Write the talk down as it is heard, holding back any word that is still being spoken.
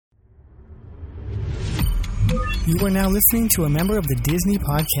You are now listening to a member of the Disney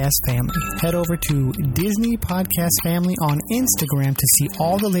Podcast family. Head over to Disney Podcast Family on Instagram to see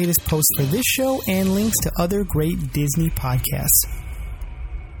all the latest posts for this show and links to other great Disney podcasts.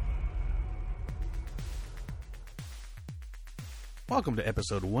 Welcome to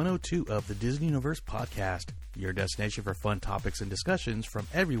episode 102 of the Disney Universe Podcast, your destination for fun topics and discussions from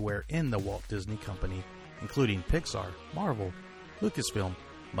everywhere in the Walt Disney Company, including Pixar, Marvel, Lucasfilm,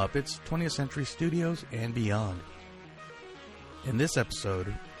 Muppets, 20th Century Studios, and beyond. In this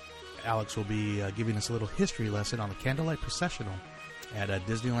episode, Alex will be giving us a little history lesson on the Candlelight Processional at a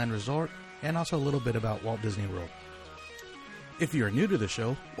Disneyland Resort, and also a little bit about Walt Disney World. If you are new to the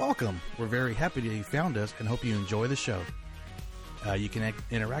show, welcome. We're very happy that you found us and hope you enjoy the show. You can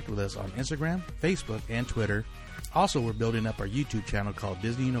interact with us on Instagram, Facebook, and Twitter. Also, we're building up our YouTube channel called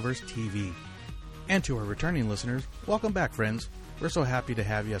Disney Universe TV. And to our returning listeners, welcome back, friends. We're so happy to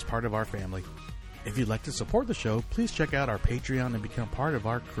have you as part of our family. If you'd like to support the show, please check out our Patreon and become part of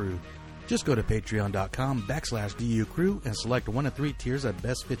our crew. Just go to patreon.com/DU crew and select one of 3 tiers that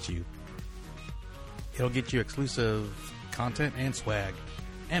best fits you. It'll get you exclusive content and swag.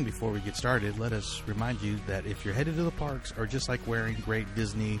 And before we get started, let us remind you that if you're headed to the parks or just like wearing great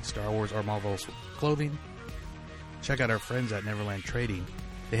Disney, Star Wars, or Marvel clothing, check out our friends at Neverland Trading.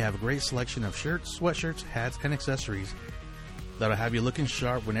 They have a great selection of shirts, sweatshirts, hats, and accessories that'll have you looking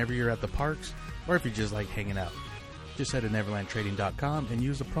sharp whenever you're at the parks or if you just like hanging out. Just head to neverlandtrading.com and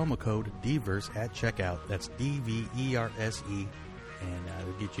use the promo code DVERSE at checkout. That's DVERSE, and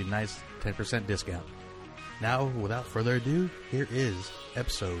it'll get you a nice 10% discount. Now, without further ado, here is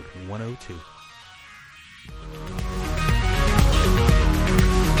episode 102.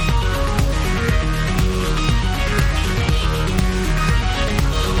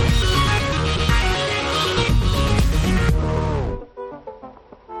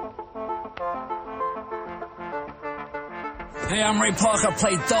 Hey, I'm Ray Parker. I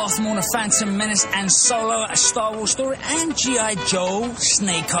play Darth Maul, the Phantom Menace, and Solo, a Star Wars story, and G.I. Joe,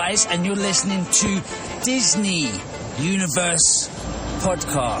 Snake Eyes, and you're listening to Disney Universe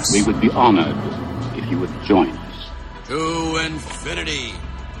Podcast. We would be honored if you would join us. To infinity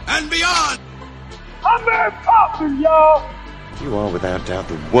and beyond! I'm Mary Poppins, y'all! You are without doubt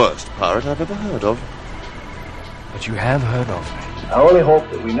the worst pirate I've ever heard of. But you have heard of me. I only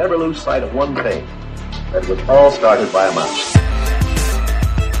hope that we never lose sight of one thing. That was all started by a mouse.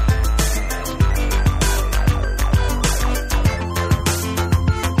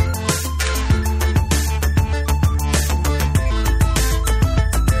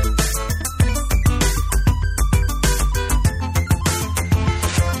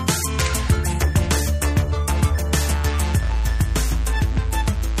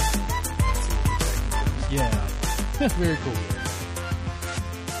 Yeah, very cool.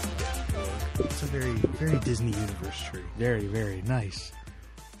 It's a very Disney Universe tree. Very, very nice.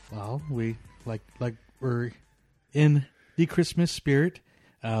 Well, we like we're in the Christmas spirit.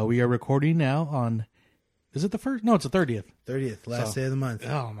 We are recording now on. Is it the first? No, it's the 30th. 30th, last day of the month.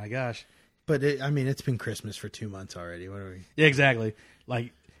 Oh my gosh! But it's been Christmas for 2 months already. What are we? Yeah, exactly.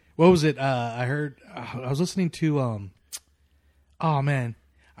 Like, what was it? I heard. I was listening to. Oh man,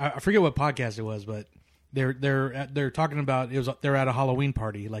 I forget what podcast it was, but they're talking about they're at a Halloween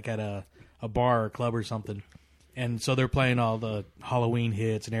party, like at a bar or club or something, and so they're playing all the Halloween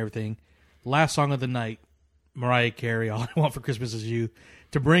hits and everything. Last song of the night, Mariah Carey, "All I Want for Christmas Is You,"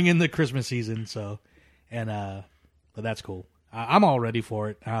 to bring in the Christmas season. So, and but that's cool. I'm all ready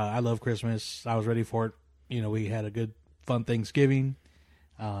for it. I love Christmas. I was ready for it. You know, we had a good, fun Thanksgiving.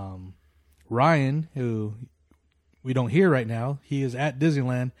 Ryan, who we don't hear right now, he is at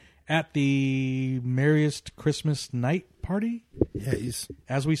Disneyland at the merriest Christmas night party. Yeah, he's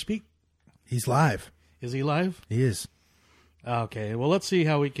as we speak. He's live. Is he live? He is. Okay, well, let's see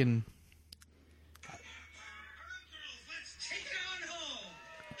how we can...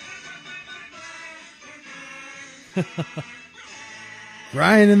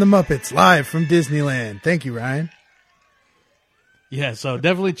 Ryan and the Muppets, live from Disneyland. Thank you, Ryan. Yeah, so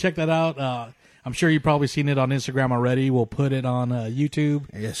definitely check that out. I'm sure you've probably seen it on Instagram already. We'll put it on YouTube.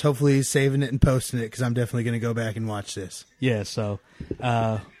 Yes, hopefully he's saving it and posting it, because I'm definitely going to go back and watch this. Yeah, so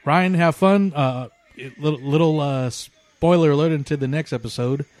Ryan, have fun. Little spoiler alert into the next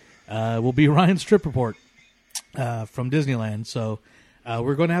episode will be Ryan's trip report from Disneyland. So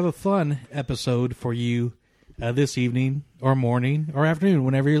we're going to have a fun episode for you this evening or morning or afternoon,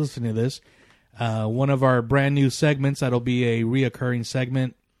 whenever you're listening to this. One of our brand new segments that'll be a reoccurring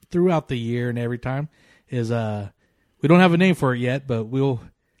segment throughout the year and every time is we don't have a name for it yet, but we'll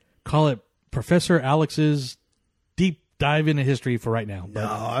call it Professor Alex's Deep dive into history for right now. No,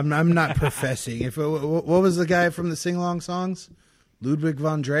 I'm not professing. What was the guy from the sing-along songs? Ludwig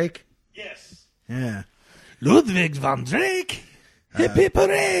von Drake? Yes. Yeah. Ludwig von Drake. Hip hip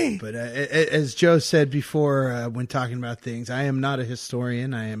hooray. But as Joe said before when talking about things, I am not a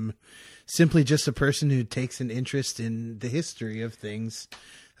historian. I am simply just a person who takes an interest in the history of things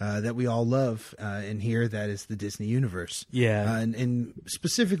that we all love, and here that is the Disney universe. Yeah. And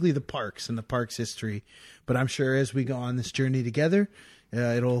specifically the parks and the parks history. But I'm sure as we go on this journey together,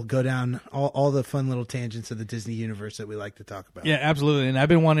 it'll go down all the fun little tangents of the Disney universe that we like to talk about. Yeah, absolutely. And I've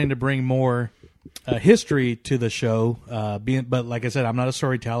been wanting to bring more history to the show, but like I said, I'm not a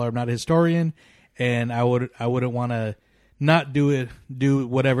storyteller. I'm not a historian, and I wouldn't want to not do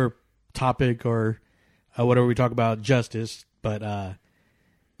whatever topic or whatever we talk about justice. But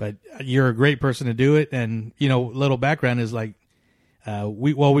you're a great person to do it. And little background is like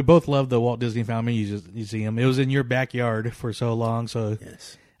we both love the Walt Disney Family Museum. It was in your backyard for so long, so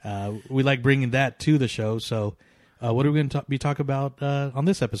yes. We like bringing that to the show. So what are we going to be talking about on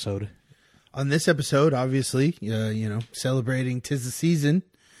this episode? On this episode, obviously, celebrating 'tis the season,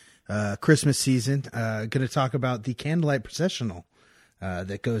 Christmas season. Going to talk about the Candlelight Processional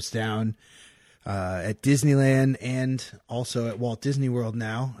that goes down at Disneyland and also at Walt Disney World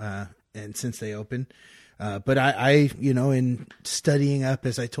now, and since they opened. But I in studying up,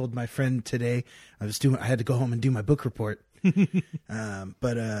 as I told my friend today, I had to go home and do my book report.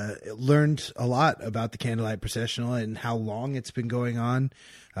 But learned a lot about the Candlelight Processional and how long it's been going on.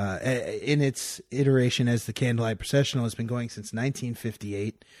 In its iteration as the Candlelight Processional has been going since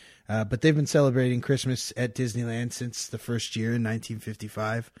 1958. But they've been celebrating Christmas at Disneyland since the first year in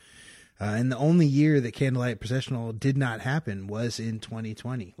 1955. And the only year that Candlelight Processional did not happen was in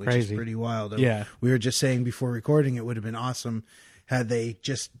 2020, which Crazy. is pretty wild. Yeah. We were just saying before recording it would have been awesome had they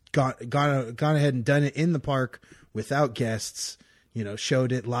just gone ahead and done it in the park without guests,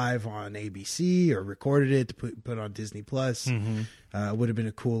 showed it live on ABC or recorded it to put on Disney Plus. Mm-hmm. Would have been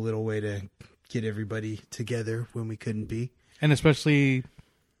a cool little way to get everybody together when we couldn't be. And especially,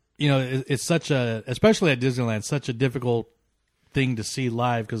 it's especially at Disneyland, such a difficult thing to see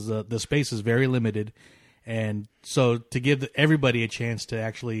live because the space is very limited. And so to give everybody a chance to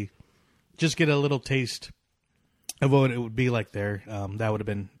actually just get a little taste of what it would be like there, that would have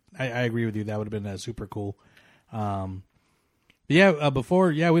been, I agree with you, that would have been super cool. Before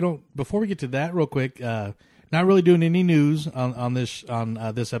we get to that real quick, not really doing any news on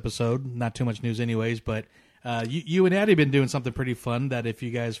this episode, not too much news anyways, but you and Addie been doing something pretty fun that if you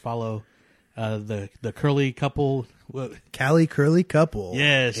guys follow the curly couple, Callie Curly Couple.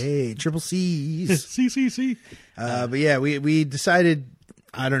 Yes. Hey, triple C's. CCC. But yeah, we decided,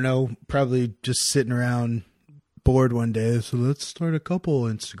 I don't know, probably just sitting around bored one day, so let's start a couple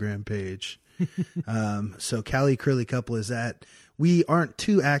Instagram page. So Callie Curly Couple is that. We aren't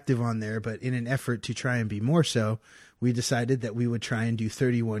too active on there, but in an effort to try and be more so, we decided that we would try and do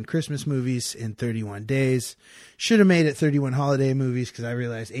 31 Christmas movies in 31 days. Should have made it 31 holiday movies because I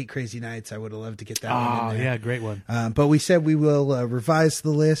realized 8 Crazy Nights. I would have loved to get that one in there. Yeah, great one. But we said we will revise the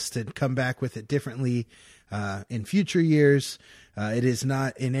list and come back with it differently in future years. It is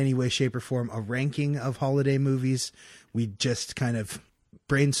not in any way, shape, or form a ranking of holiday movies. We just kind of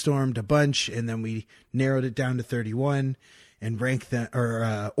brainstormed a bunch and then we narrowed it down to 31 and ranked them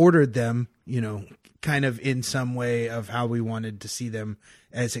or ordered them, kind of in some way of how we wanted to see them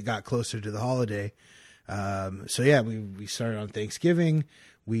as it got closer to the holiday. We started on Thanksgiving.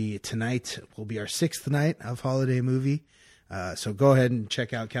 Tonight will be our 6th night of holiday movie. So go ahead and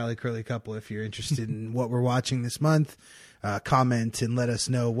check out Callie Curly Couple if you're interested in what we're watching this month. Comment and let us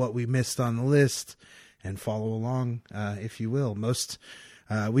know what we missed on the list and follow along, if you will.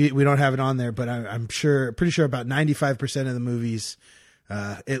 We don't have it on there, but I'm pretty sure about 95% of the movies,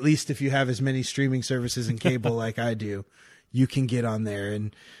 at least if you have as many streaming services and cable like I do, you can get on there,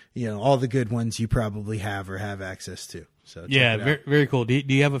 and all the good ones you probably have or have access to. So yeah, very, very cool. Do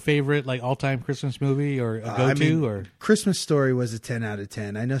you have a favorite all-time Christmas movie or a go-to? Or Christmas Story was a 10 out of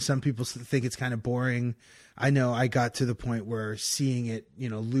 10. I know some people think it's kind of boring. I know I got to the point where seeing it,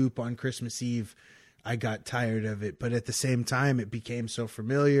 loop on Christmas Eve, I got tired of it, but at the same time, it became so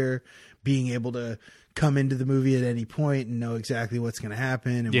familiar, being able to come into the movie at any point and know exactly what's going to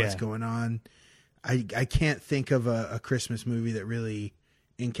happen and what's going on. I can't think of a Christmas movie that really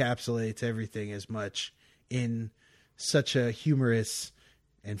encapsulates everything as much in such a humorous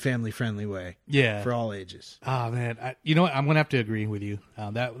and family-friendly way. Yeah. For all ages. Oh, man. You know what? I'm going to have to agree with you.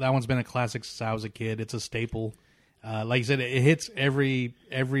 That one's been a classic since I was a kid. It's a staple. Like you said, it hits every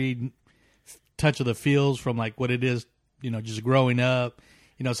touch of the feels from like what it is, just growing up.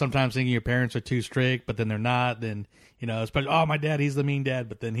 sometimes thinking your parents are too strict, but then they're not. Then, especially, my dad, he's the mean dad,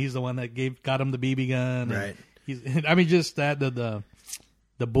 but then he's the one that got him the BB gun. Right. Just that, the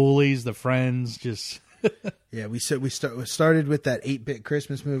bullies, the friends, just... Yeah, we started with that 8-Bit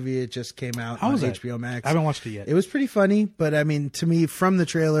Christmas movie. It just came out on HBO Max. I haven't watched it yet. It was pretty funny, but I mean, to me, from the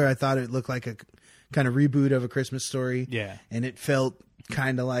trailer, I thought it looked like a kind of reboot of A Christmas Story. Yeah. And it felt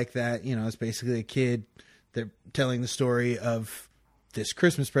kind of like that. It's basically a kid that telling the story of this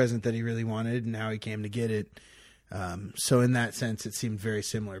Christmas present that he really wanted and how he came to get it. So in that sense, it seemed very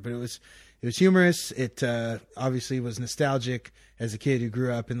similar, but it was humorous. It obviously was nostalgic as a kid who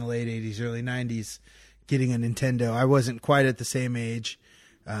grew up in the late 80s, early 90s, getting a Nintendo. I wasn't quite at the same age.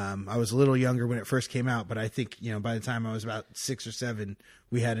 I was a little younger when it first came out, but I think, by the time I was about 6 or 7,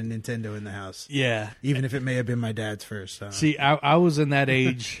 we had a Nintendo in the house. Yeah. Even if it may have been my dad's first. See, I was in that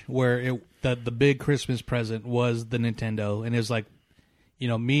age where the big Christmas present was the Nintendo, and it was like,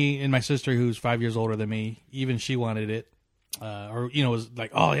 me and my sister, who's 5 years older than me, even she wanted it, was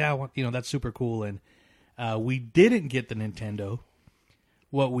like, oh yeah, I want, that's super cool. And we didn't get the Nintendo.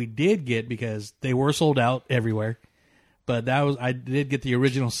 What we did get, because they were sold out everywhere, but I did get the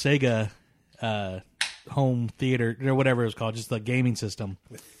original Sega home theater or whatever it was called, just the gaming system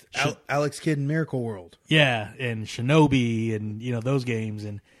with Alex Kidd in Miracle World. Yeah, and Shinobi and those games.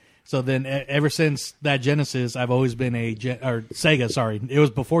 And so then ever since that Genesis, I've always been Sega. Sorry, it was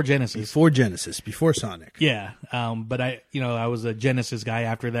before Genesis. Before Sonic. Yeah, but I was a Genesis guy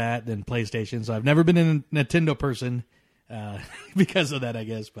after that, then PlayStation. So I've never been a Nintendo person because of that, I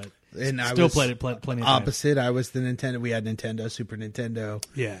guess. But still played it plenty of opposite. I was the Nintendo. We had Nintendo, Super Nintendo.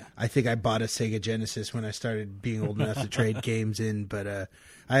 Yeah, I think I bought a Sega Genesis when I started being old enough to trade games in. But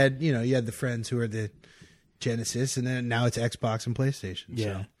I had, you had the friends who were the Genesis, and then now it's Xbox and PlayStation.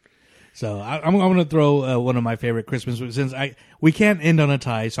 Yeah. So I'm going to throw one of my favorite Christmas, since we can't end on a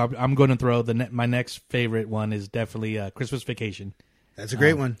tie. So I'm going to throw my next favorite one is definitely Christmas Vacation. That's a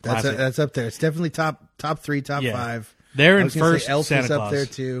great one. That's up there. It's definitely top 3, top 5. They're in first. Elf Santa is Claus up there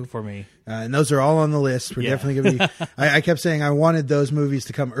too for me, and those are all on the list. We're definitely going to be. I kept saying I wanted those movies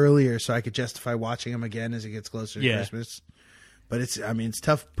to come earlier so I could justify watching them again as it gets closer to Christmas. But it's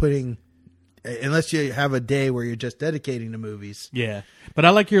tough putting, unless you have a day where you're just dedicating to movies. Yeah, but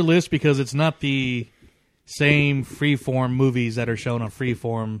I like your list because it's not the same freeform movies that are shown on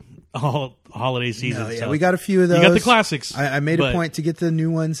freeform all holiday season. No, yeah, so we got a few of those. You got the classics. I made a point to get the new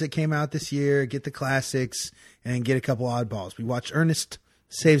ones that came out this year, get the classics, and get a couple oddballs. We watched Ernest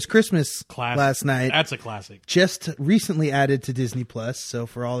Saves Christmas last night. That's a classic. Just recently added to Disney Plus. So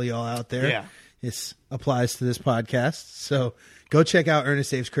for all of y'all out there, this applies to this podcast. So go check out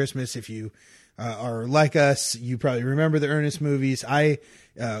Ernest Saves Christmas. If you are like us, you probably remember the Ernest movies.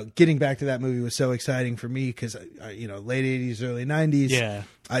 Getting back to that movie was so exciting for me because, late 80s, early 90s. Yeah.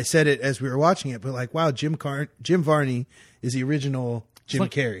 I said it as we were watching it, but wow, Jim Varney is the original Jim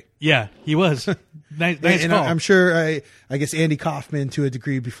Carrey. Yeah, he was. nice and call. I'm sure, I guess Andy Kaufman to a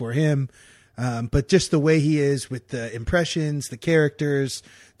degree before him, but just the way he is with the impressions, the characters,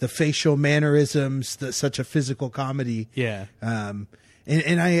 the facial mannerisms, such a physical comedy. Yeah. And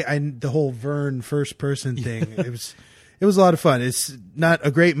the whole Vern first person thing, it was a lot of fun. It's not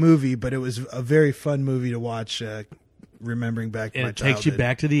a great movie, but it was a very fun movie to watch, remembering back to my childhood. It takes you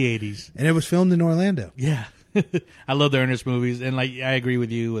back to the 80s. And it was filmed in Orlando. Yeah. I love the Ernest movies. And I agree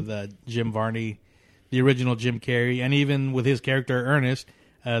with you with Jim Varney, the original Jim Carrey, and even with his character Ernest,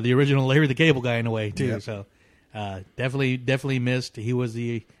 the original Larry the Cable Guy in a way, too. Yep. So definitely missed. He was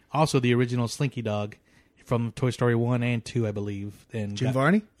also the original Slinky Dog from Toy Story 1 and 2, I believe. And Jim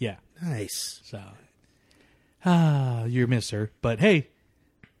Varney? Yeah. Nice. So, you're missed, sir. But hey,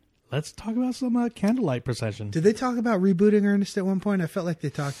 let's talk about some Candlelight Procession. Did they talk about rebooting Ernest at one point? I felt like they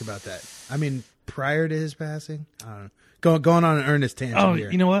talked about that. I mean, prior to his passing? I don't know. Going on an Ernest tangent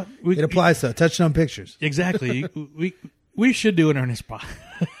here. You know what? It applies, though. Touchdown Pictures. Exactly. we should do an Ernest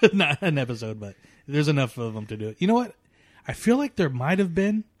not an episode, but there's enough of them to do it. You know what? I feel like there might have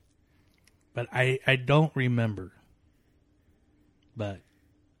been, but I don't remember. But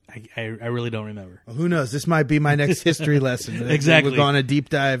I really don't remember. Well, who knows? This might be my next history lesson. Exactly. We'll go on a deep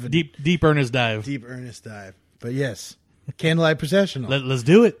dive. Deep Ernest dive. Deep Ernest dive. But yes, Candlelight Processional. Let's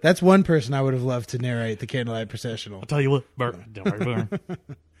do it. That's one person I would have loved to narrate the Candlelight Processional. I'll tell you what, don't worry, Vern.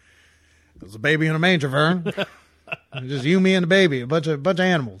 There's a baby in a manger, Vern. Just you, me, and the baby. A bunch of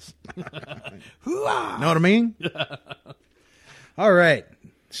animals. Know what I mean? All right.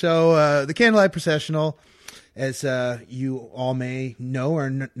 So the Candlelight Processional, as you all may know or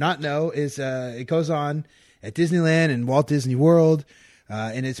not know, is it goes on at Disneyland and Walt Disney World,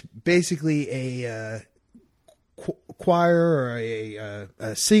 and it's basically a choir or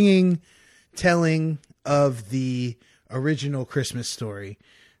a singing telling of the original Christmas story,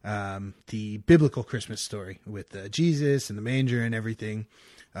 the biblical Christmas story with Jesus and the manger and everything.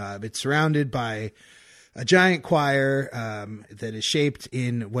 It's surrounded by a giant choir that is shaped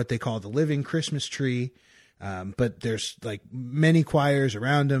in what they call the living Christmas tree. But there's like many choirs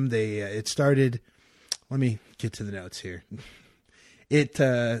around them. It started, let me get to the notes here. It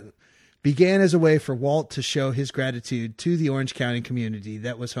began as a way for Walt to show his gratitude to the Orange County community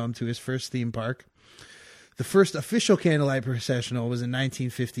that was home to his first theme park. The first official Candlelight Processional was in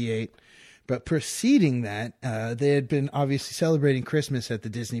 1958, but preceding that, they had been obviously celebrating Christmas at the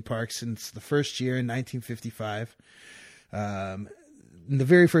Disney park since the first year in 1955. In the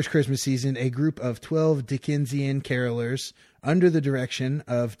very first Christmas season, a group of 12 Dickensian carolers under the direction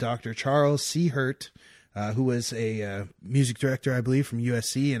of Dr. Charles C. Hurt, who was a music director, I believe, from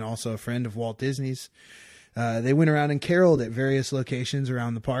USC and also a friend of Walt Disney's. They went around and caroled at various locations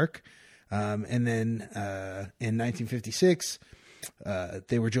around the park. And then in 1956,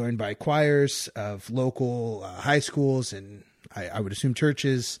 they were joined by choirs of local high schools and I would assume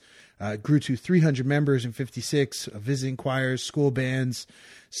churches. Grew to 300 members in 56, visiting choirs, school bands,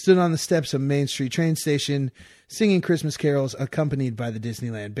 stood on the steps of Main Street train station, singing Christmas carols accompanied by the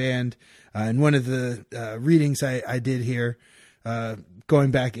Disneyland band. And one of the readings I did here,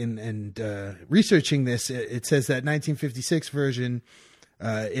 going back and researching this, it says that 1956 version,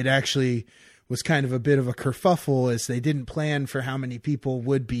 it actually was kind of a bit of a kerfuffle as they didn't plan for how many people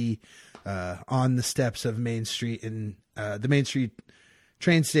would be on the steps of Main Street and the Main Street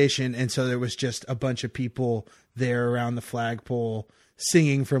train station, and so there was just a bunch of people there around the flagpole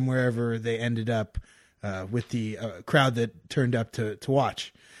singing from wherever they ended up with the crowd that turned up to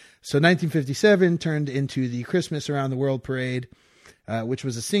watch. So 1957 turned into the Christmas Around the World Parade, which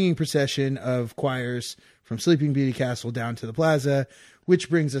was a singing procession of choirs from Sleeping Beauty Castle down to the plaza, which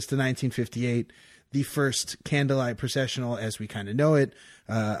brings us to 1958, the first Candlelight Processional as we kind of know it,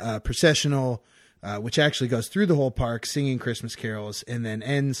 a processional which actually goes through the whole park singing Christmas carols and then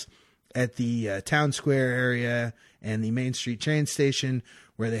ends at the town square area and the Main Street train station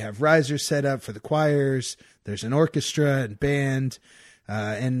where they have risers set up for the choirs. There's an orchestra and band.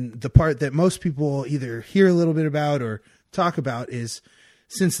 And the part that most people either hear a little bit about or talk about is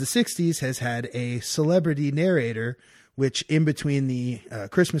since the 60s has had a celebrity narrator, which in between the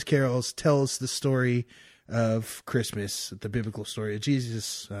Christmas carols tells the story of Christmas, the biblical story of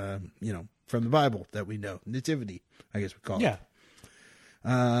Jesus, from the Bible that we know. Nativity, I guess we call it.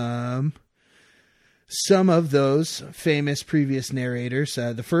 Yeah. Some of those famous previous narrators,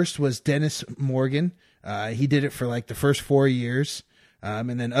 the first was Dennis Morgan. He did it for like the first 4 years.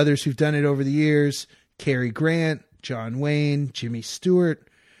 And then others who've done it over the years, Cary Grant, John Wayne, Jimmy Stewart,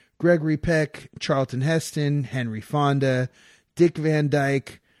 Gregory Peck, Charlton Heston, Henry Fonda, Dick Van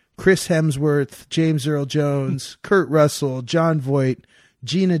Dyke, Chris Hemsworth, James Earl Jones, Kurt Russell, John Voight,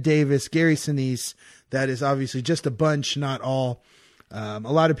 Gina Davis, Gary Sinise. That is obviously just a bunch, not all. A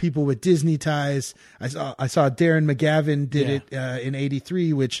lot of people with Disney ties. I saw Darren McGavin did it in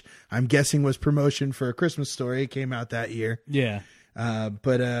 '83, which I'm guessing was promotion for A Christmas Story. It came out that year. Yeah.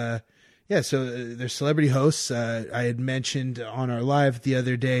 So there's celebrity hosts. I had mentioned on our live the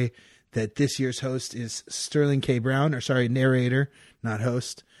other day that this year's host is Sterling K. Brown, narrator, not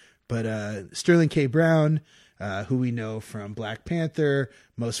host, but Sterling K. Brown, who we know from Black Panther,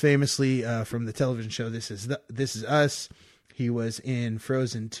 most famously from the television show This Is Us. He was in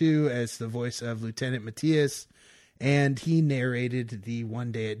Frozen 2 as the voice of Lieutenant Matthias, and he narrated the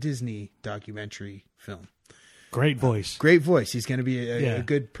One Day at Disney documentary film. Great voice. Great voice. He's going to be a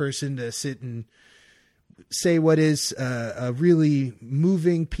good person to sit and say what is a really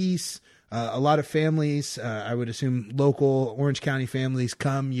moving piece. A lot of families, I would assume local Orange County families,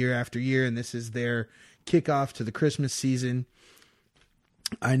 come year after year, and this is their kickoff to the Christmas season.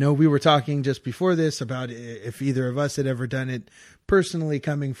 I know we were talking just before this about if either of us had ever done it personally,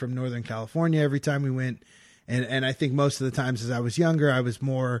 coming from Northern California every time we went. And I think most of the times as I was younger, I was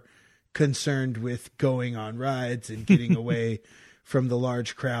more concerned with going on rides and getting away from the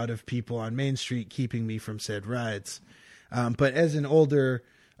large crowd of people on Main Street, keeping me from said rides. But as an older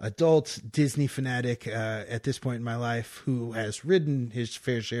adult Disney fanatic at this point in my life who has ridden his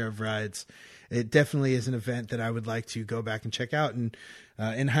fair share of rides, it definitely is an event that I would like to go back and check out. And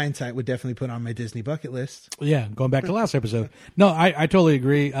in hindsight, would definitely put on my Disney bucket list. Yeah, going back to last episode. No, I totally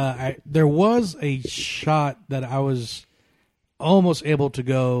agree. There was a shot that I was almost able to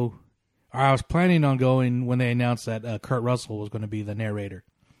go, or I was planning on going when they announced that Kurt Russell was going to be the narrator.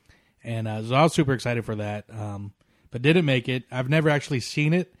 And so I was super excited for that, but didn't make it. I've never actually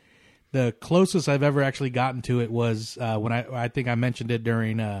seen it, The closest I've ever actually gotten to it was when I think I mentioned it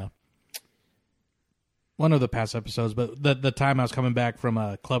during one of the past episodes, but the time I was coming back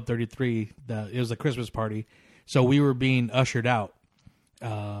from Club 33, it was a Christmas party, so we were being ushered out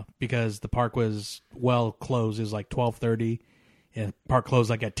because the park was closed. It was like 12:30, and park closed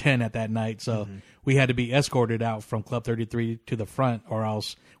like at 10 at that night, so we had to be escorted out from Club 33 to the front, or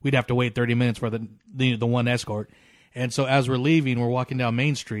else we'd have to wait 30 minutes for the one escort. And so as we're leaving, we're walking down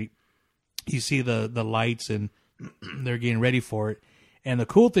Main Street. You see the lights, and they're getting ready for it. And the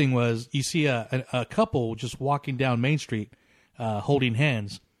cool thing was, you see a couple just walking down Main Street, holding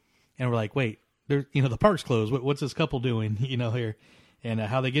hands, and we're like, "Wait, the park's closed. What's this couple doing, here, and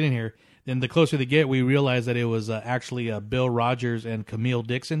how they get in here?" Then the closer they get, we realize that it was actually Bill Rogers and Camille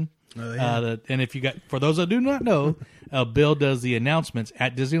Dixon. Oh, yeah. And for those that do not know, Bill does the announcements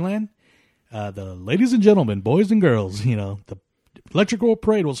at Disneyland. The ladies and gentlemen, boys and girls, the electrical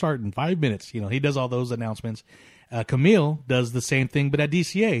parade will start in 5 minutes. He does all those announcements. Camille does the same thing, but at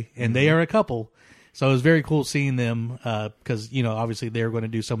DCA, and they are a couple. So it was very cool seeing them because, obviously they were going to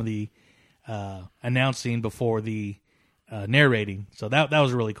do some of the announcing before the narrating. So that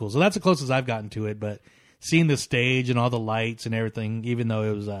was really cool. So that's the closest I've gotten to it, but seeing the stage and all the lights and everything, even though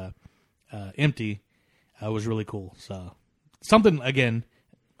it was empty, was really cool. So something, again,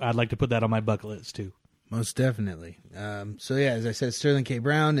 I'd like to put that on my bucket list too. Most definitely. So yeah, as I said, Sterling K.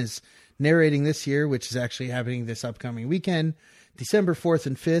 Brown is narrating this year, which is actually happening this upcoming weekend, December 4th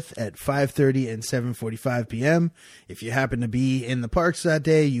and 5th at 5:30 and 7:45 p.m. If you happen to be in the parks that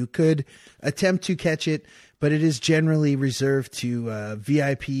day, you could attempt to catch it, but it is generally reserved to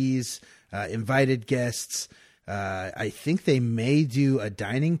VIPs, invited guests. I think they may do a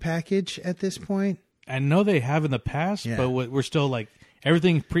dining package at this point. I know they have in the past, but we're still like,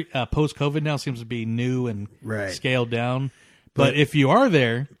 everything post-COVID now seems to be new and scaled down. But if you are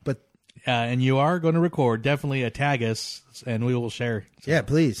there, and you are going to record, definitely tag us, and we will share. So. Yeah,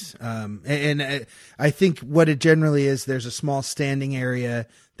 please. And I think what it generally is, there's a small standing area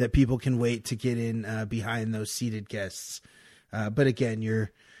that people can wait to get in behind those seated guests. But again, you're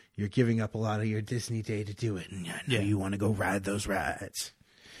giving up a lot of your Disney day to do it, and I know you want to go ride those rides.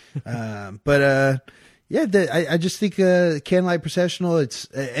 I just think Candlelight Processional, it's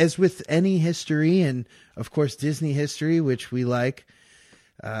as with any history, and of course Disney history, which we like,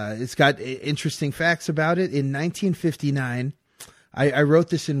 it's got interesting facts about it. In 1959, I wrote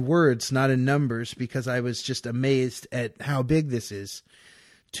this in words, not in numbers, because I was just amazed at how big this is.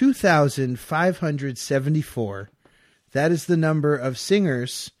 2,574. That is the number of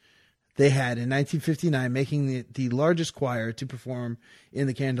singers they had in 1959, making the largest choir to perform in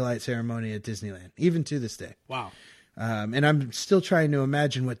the candlelight ceremony at Disneyland, even to this day. Wow. And I'm still trying to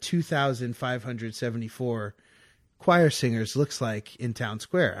imagine what 2,574 choir singers looks like in Town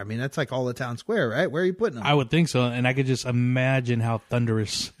Square. I mean, that's like all of Town Square, right? Where are you putting them? I would think so, and I could just imagine how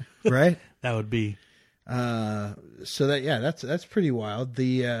thunderous right? that would be. That's pretty wild.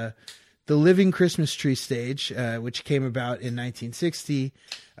 The Living Christmas Tree stage, which came about in 1960,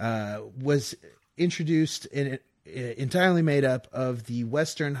 was introduced entirely made up of the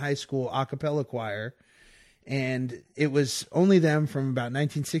Western High School a cappella choir, and it was only them from about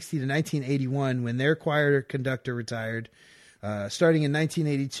 1960 to 1981 when their choir conductor retired. Starting in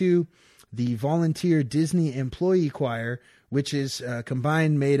 1982, the Volunteer Disney Employee Choir, which is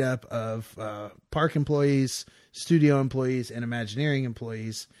combined made up of park employees, studio employees, and Imagineering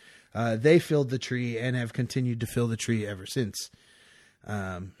employees. They filled the tree and have continued to fill the tree ever since.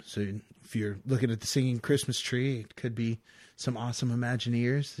 So if you're looking at the singing Christmas tree, it could be some awesome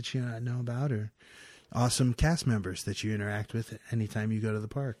Imagineers that you know about, or awesome cast members that you interact with anytime you go to the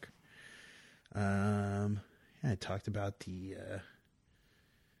park. I talked about the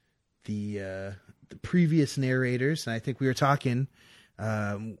previous narrators, and I think we were talking,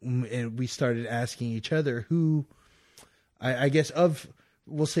 and we started asking each other who, I guess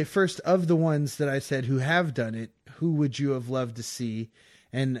we'll say first, of the ones that I said who have done it, who would you have loved to see?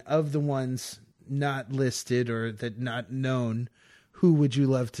 And of the ones not listed or that not known, who would you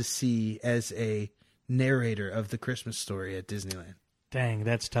love to see as a narrator of the Christmas story at Disneyland? Dang,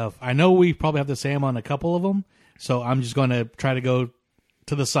 that's tough. I know we probably have the same on a couple of them, so I'm just going to try to go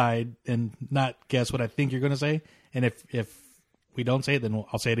to the side and not guess what I think you're going to say. And if we don't say it, then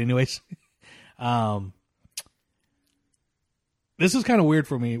I'll say it anyways. This is kind of weird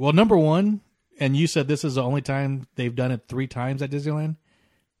for me. Well, number one, and you said this is the only time they've done it 3 times at Disneyland,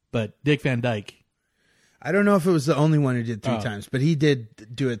 but Dick Van Dyke. I don't know if it was the only one who did 3 times, but he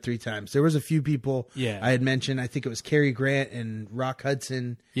did do it 3 times. There was a few people I had mentioned. I think it was Cary Grant and Rock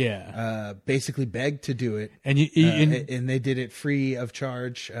Hudson. Yeah. Basically begged to do it. And and they did it free of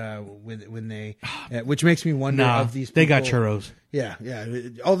charge when they, which makes me wonder of these people. They got churros. Yeah.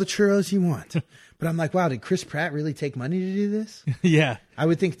 All the churros you want. But I'm like, wow, did Chris Pratt really take money to do this? Yeah. I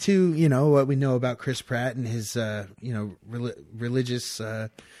would think too, what we know about Chris Pratt and his, religious,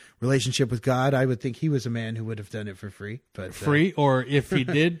 relationship with God, I would think he was a man who would have done it for free. But free, or if he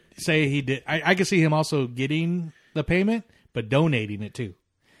did say he did, I could see him also getting the payment, but donating it too.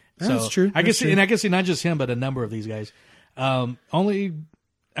 That's true. I can see, and I can see not just him, but a number of these guys. You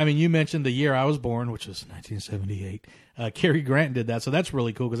mentioned the year I was born, which was 1978. Cary Grant did that, so that's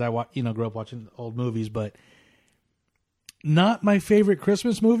really cool because I grew up watching old movies, but not my favorite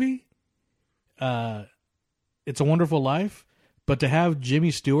Christmas movie. It's a Wonderful Life. But to have Jimmy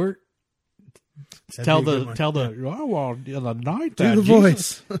Stewart tell the night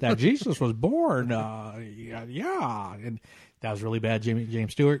that Jesus was born, and that was really bad,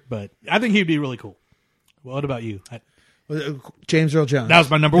 James Stewart. But I think he'd be really cool. What about you? James Earl Jones. That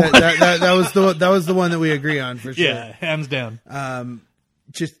was my number one. That was the one that we agree on for sure. Yeah, hands down.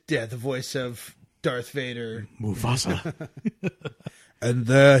 The voice of Darth Vader, Mufasa, and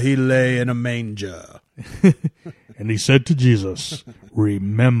there he lay in a manger. And he said to Jesus,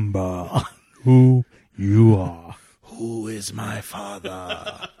 "Remember who you are. Who is my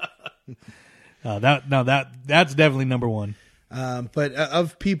Father?" That's definitely number one. But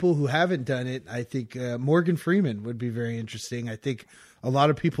of people who haven't done it, I think Morgan Freeman would be very interesting. I think a lot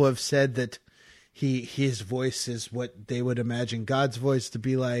of people have said that his voice is what they would imagine God's voice to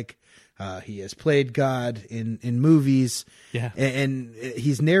be like. He has played God in movies, and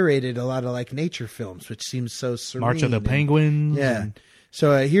he's narrated a lot of like nature films, which seems so serene. March of the Penguins. Yeah.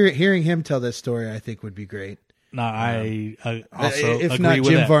 So hearing him tell this story, I think would be great. No, I also if agree not with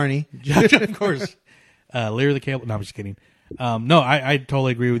Jim that. Varney, of course. Lear the Cable. No, I'm just kidding. I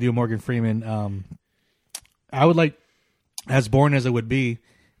totally agree with you, Morgan Freeman. I would like as boring as it would be,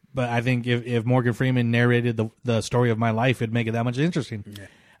 but I think if Morgan Freeman narrated the story of my life, it'd make it that much interesting. Yeah.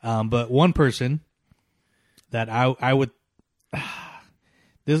 But one person that I would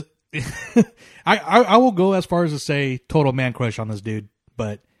this I will go as far as to say total man crush on this dude,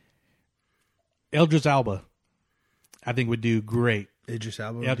 but Idris Elba I think would do great. Idris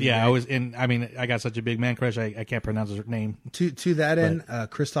Elba. Great. I got such a big man crush I can't pronounce his name. To that end,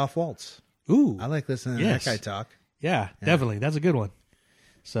 Christoph Waltz. Ooh, I like listening to that guy talk. Yeah, definitely. That's a good one.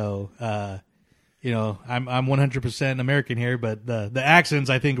 So, I'm 100% American here, but the accents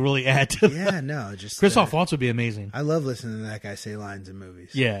I think really add to just Christoph Waltz would be amazing. I love listening to that guy say lines in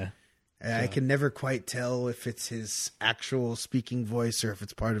movies. Yeah. I can never quite tell if it's his actual speaking voice or if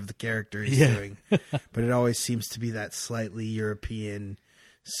it's part of the character he's doing. But it always seems to be that slightly European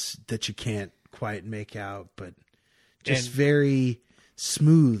that you can't quite make out, but just very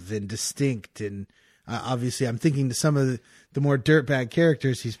smooth and distinct. And obviously I'm thinking to some of the more dirtbag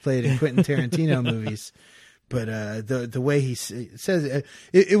characters he's played in Quentin Tarantino movies. But the way he says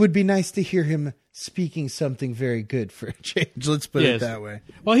it would be nice to hear him speaking something very good for a change. Let's put it that way.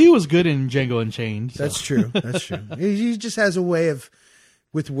 Well, he was good in Django Unchained. So. That's true. That's true. He just has a way of,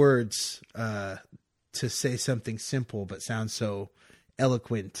 with words, to say something simple but sounds so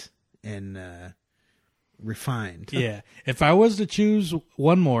eloquent and refined. Yeah. If I was to choose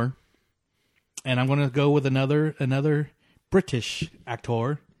one more, and I'm going to go with another British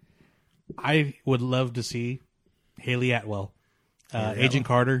actor, I would love to see Haley Atwell, Agent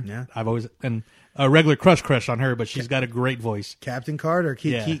Carter. Yeah, I've always and a regular crush on her, but she's got a great voice. Captain Carter,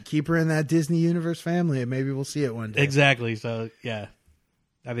 keep her in that Disney Universe family, and maybe we'll see it one day. Exactly. So I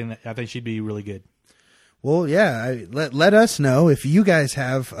think she'd be really good. Well, let us know if you guys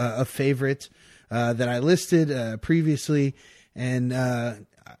have a favorite that I listed previously, and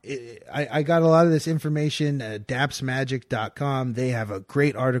I got a lot of this information at dapsmagic.com. They have a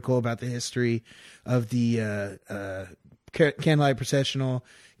great article about the history of the Candlelight Processional,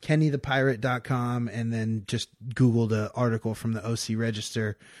 kennythepirate.com, and then just Googled an article from the OC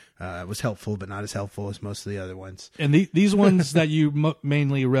Register. It was helpful, but not as helpful as most of the other ones. And these ones that you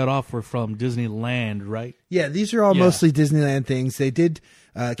mainly read off were from Disneyland, right? Yeah, these are all mostly Disneyland things. They did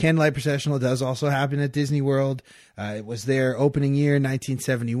Candlelight Processional does also happen at Disney World. It was their opening year,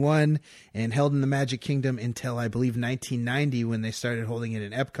 1971, and held in the Magic Kingdom until, I believe, 1990 when they started holding it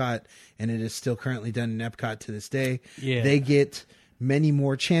in Epcot, and it is still currently done in Epcot to this day. Yeah. They get many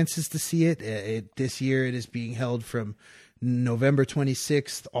more chances to see it. This year it is being held from November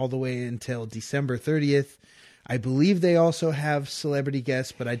 26th all the way until December 30th. I believe they also have celebrity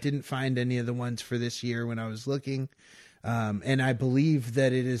guests, but I didn't find any of the ones for this year when I was looking. And I believe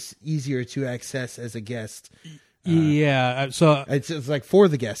that it is easier to access as a guest. So it's like for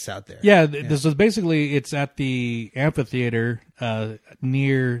the guests out there. Yeah, this is basically, it's at the amphitheater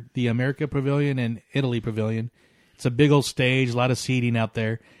near the America Pavilion and Italy Pavilion. It's a big old stage, a lot of seating out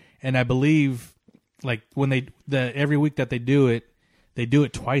there, and I believe like when every week that they do it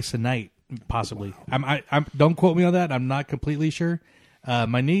twice a night, possibly. I'm don't quote me on that. I'm not completely sure.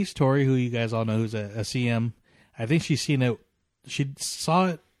 My niece Tori, who you guys all know, who's a CM, I think she's seen it. She saw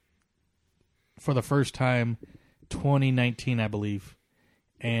it for the first time 2019, I believe,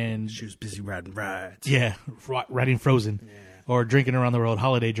 and she was busy riding rides. Yeah, riding Frozen, or drinking around the world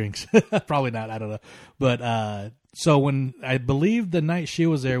holiday drinks. Probably not. I don't know. But so when I believe the night she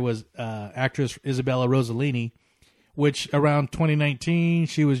was there was actress Isabella Rossellini, which around 2019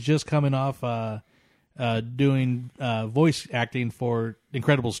 she was just coming off doing voice acting for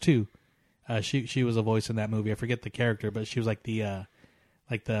Incredibles 2. She was a voice in that movie. I forget the character, but she was like the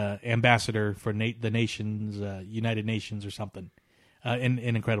ambassador for the nations, United Nations or something, in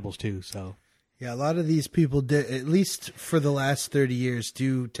Incredibles 2. So yeah, a lot of these people did, at least for the last 30 years,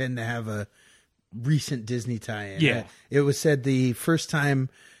 do tend to have a recent Disney tie-in. Yeah, it was said the first time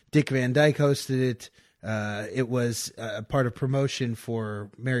Dick Van Dyke hosted it, it was a part of promotion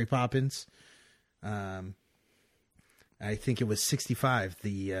for Mary Poppins. I think it was 65,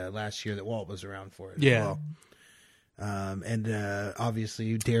 the last year that Walt was around for it. Yeah. As well. And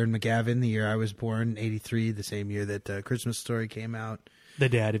obviously Darren McGavin, the year I was born, 83, the same year that Christmas Story came out. The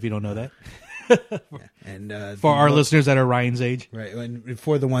dad, if you don't know that. And for our listeners that are Ryan's age. Right. And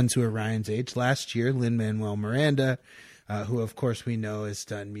for the ones who are Ryan's age, last year, Lin-Manuel Miranda, who of course we know has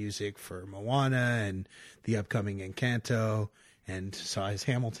done music for Moana and the upcoming Encanto, and saw his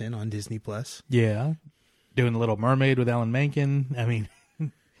Hamilton on Disney Plus. Yeah. Doing The Little Mermaid with Alan Menken. I mean,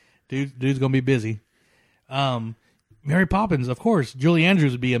 dude's going to be busy. Mary Poppins, of course. Julie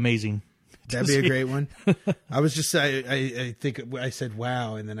Andrews would be amazing. That'd be a great one. I was just, I think I said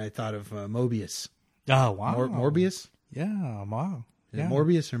wow, and then I thought of Mobius. Oh, wow. Morbius? Yeah, wow. Yeah.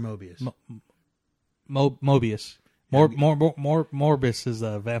 Morbius or Mobius? Mobius. Morbius is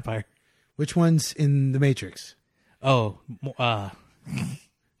a vampire. Which one's in The Matrix? Oh, I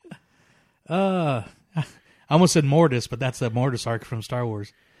almost said Mortis, but that's the Mortis arc from Star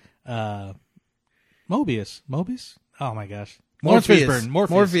Wars. Mobius. Oh my gosh. Morpheus.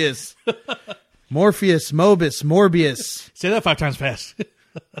 Morpheus. Mobus, Morbius. Say that 5 times fast.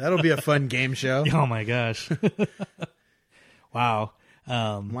 That'll be a fun game show. Oh my gosh. Wow.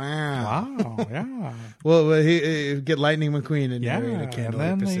 Wow. Yeah. Well, he get Lightning McQueen in there in a and Candlelight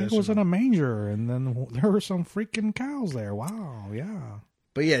then Processional. he was in a manger, and then there were some freaking cows there. Wow. Yeah.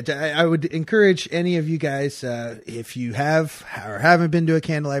 But yeah, I would encourage any of you guys, if you have or haven't been to a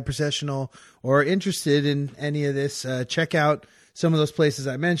Candlelight Processional or are interested in any of this, check out some of those places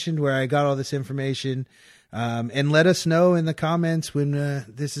I mentioned where I got all this information, and let us know in the comments when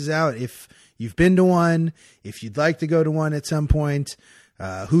this is out if you've been to one, if you'd like to go to one at some point,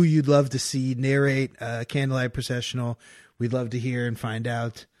 who you'd love to see narrate Candlelight Processional. We'd love to hear and find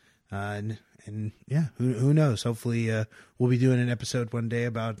out. And yeah, who knows? Hopefully, we'll be doing an episode one day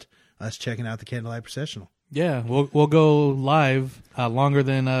about us checking out the Candlelight Processional. Yeah, we'll go live longer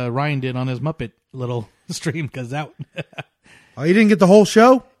than Ryan did on his Muppet little stream, because that. Oh, you didn't get the whole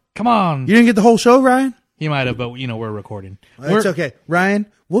show? Come on, you didn't get the whole show, Ryan? He might have, but we're recording. Well, it's okay, Ryan.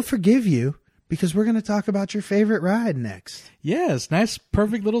 We'll forgive you because we're going to talk about your favorite ride next. Yes, nice,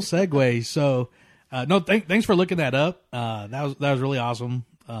 perfect little segue. So, thanks for looking that up. That was really awesome.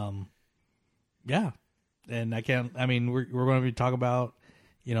 Yeah, and we're going to be talking about,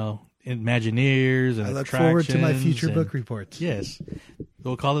 Imagineers and I look forward to my future book reports. Yes,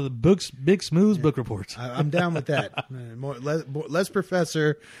 we'll call it the Big Smooth book reports. I'm down with that. Less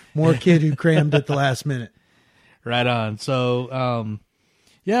professor, more kid who crammed at the last minute. Right on. So,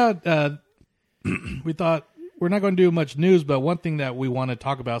 we thought we're not going to do much news, but one thing that we want to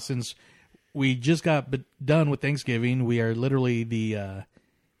talk about, since we just got done with Thanksgiving, we are literally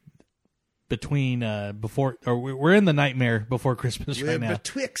we're in the nightmare before Christmas right now. We're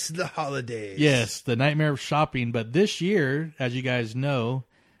betwixt the holidays. Yes, the nightmare of shopping. But this year, as you guys know,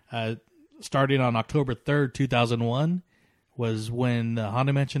 starting on October 3rd, 2001, was when the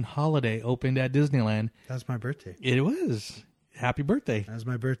Haunted Mansion Holiday opened at Disneyland. That was my birthday. It was. Happy birthday. That was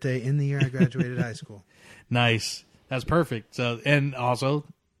my birthday in the year I graduated high school. Nice. That's perfect. So, and also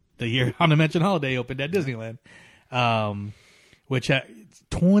the year Haunted Mansion Holiday opened at Disneyland. Which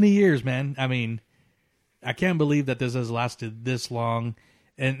 20 years, man. I mean, I can't believe that this has lasted this long.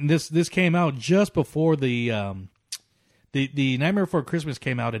 And this came out just before the Nightmare Before Christmas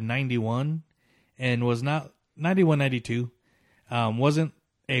came out in 91 and was not 91, 92. Wasn't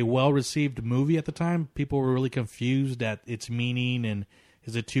a well-received movie at the time. People were really confused at its meaning and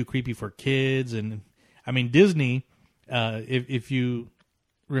is it too creepy for kids? And I mean, Disney, if you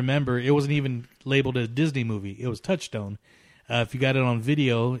remember, it wasn't even labeled a Disney movie. It was Touchstone. If you got it on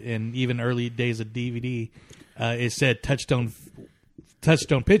video and even early days of DVD, it said Touchstone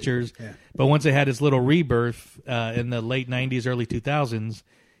Pictures. Yeah. But once it had its little rebirth in the late 90s, early 2000s,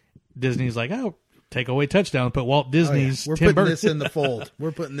 Disney's like, oh, take away Touchdown, put Walt Disney's. We're Tim putting Burton. this in the fold.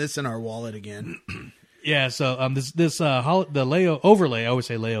 We're putting this in our wallet again. Yeah, so the overlay, I always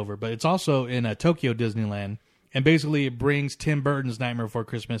say layover, but it's also in Tokyo Disneyland, and basically it brings Tim Burton's Nightmare Before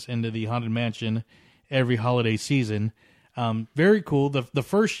Christmas into the Haunted Mansion every holiday season. Very cool. The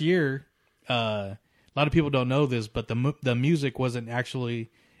first year, a lot of people don't know this, but the music wasn't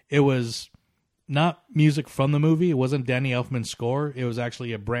actually. It was not music from the movie. It wasn't Danny Elfman's score. It was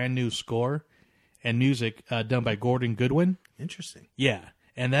actually a brand new score and music done by Gordon Goodwin. Interesting. Yeah,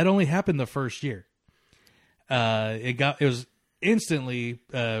 and that only happened the first year. It was instantly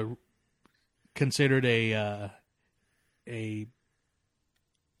considered a hit.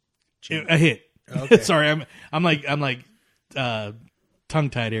 Okay. Sorry, I'm like tongue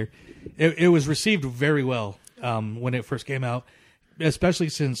tied here. It was received very well when it first came out, especially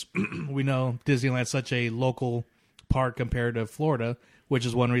since we know Disneyland's such a local park compared to Florida, which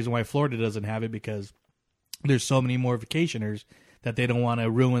is one reason why Florida doesn't have it, because there's so many more vacationers that they don't want to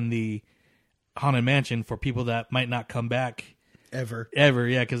ruin the Haunted Mansion for people that might not come back ever.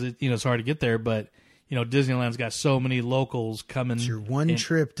 Yeah, because it's hard to get there. But Disneyland's got so many locals coming. It's your one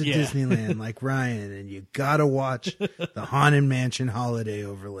trip to Disneyland, like Ryan, and you gotta watch the Haunted Mansion holiday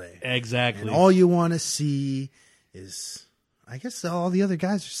overlay. Exactly. And all you want to see is, I guess, all the other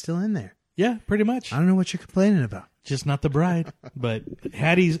guys are still in there. Yeah, pretty much. I don't know what you're complaining about. Just not the bride, but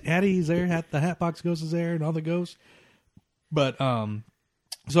Hattie's there. The Hatbox Ghost is there, and all the ghosts. But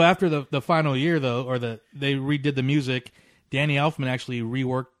so after the final year, though, they redid the music. Danny Elfman actually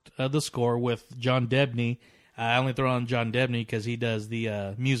reworked the score with John Debney. I only throw on John Debney because he does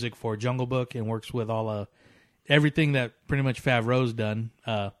the music for Jungle Book and works with everything that pretty much Favreau's done,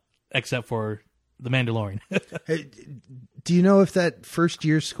 except for The Mandalorian. Hey, do you know if that first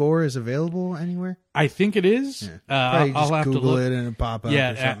year score is available anywhere? I think it is. Yeah. I'll have Google to look it and it'll pop up.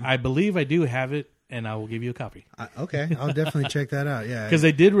 Yeah, I believe I do have it, and I will give you a copy. Okay, I'll definitely check that out. Yeah, because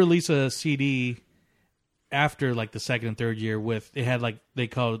they did release a CD after like the second and third year it had like they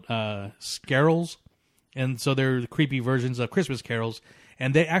called Scarols, and so they're the creepy versions of Christmas carols,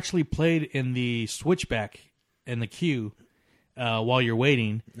 and they actually played in the switchback in the queue while you're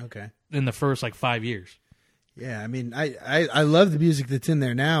waiting. Okay. In the first 5 years. Yeah, I mean, I love the music that's in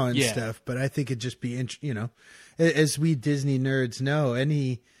there now and stuff, but I think it'd just be, as we Disney nerds know,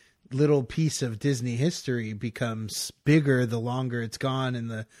 any little piece of Disney history becomes bigger the longer it's gone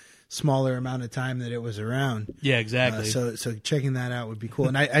and the smaller amount of time that it was around. Yeah, exactly. So checking that out would be cool.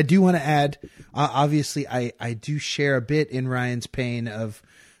 And I do want to add, obviously, I do share a bit in Ryan's pain of,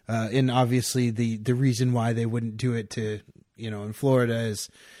 and obviously the reason why they wouldn't do it to, in Florida is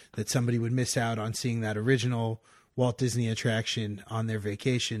that somebody would miss out on seeing that original Walt Disney attraction on their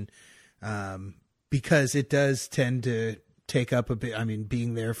vacation, because it does tend to take up a bit. I mean,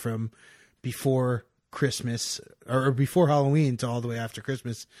 being there from before Christmas or before Halloween to all the way after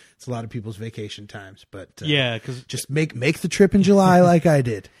Christmas, it's a lot of people's vacation times. But because just make the trip in July like I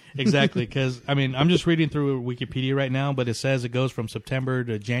did. Exactly, because I mean, I'm just reading through Wikipedia right now, but it says it goes from September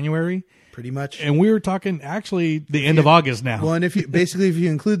to January. Pretty much. And we were talking actually the end of August now. Well, and if you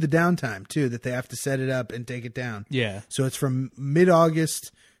include the downtime too, that they have to set it up and take it down. Yeah. So it's from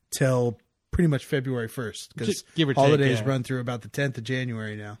mid-August till pretty much February 1st, because holidays run through about the 10th of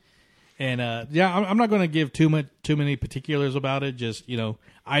January now. And I'm not going to give too many particulars about it. Just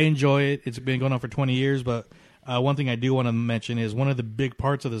I enjoy it. It's been going on for 20 years, but one thing I do want to mention is one of the big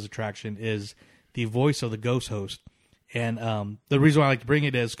parts of this attraction is the voice of the ghost host. And the reason why I like to bring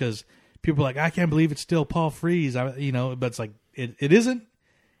it is because people are like, I can't believe it's still Paul Frees, but it's like it isn't.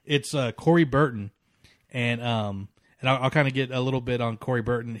 It's Corey Burton, and I'll kind of get a little bit on Corey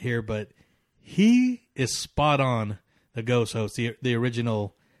Burton here, but he is spot on the ghost host, the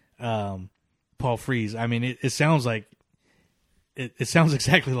original Paul Frees. I mean, it sounds like it sounds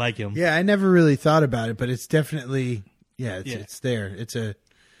exactly like him. Yeah, I never really thought about it, but it's definitely it's there. It's a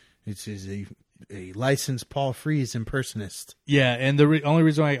licensed Paul Frees impersonist. Yeah, and the only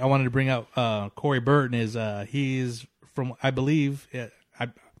reason I wanted to bring out Corey Burton is he's from, I believe,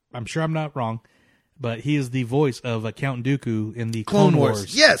 I'm sure I'm not wrong, but he is the voice of Count Dooku in the Clone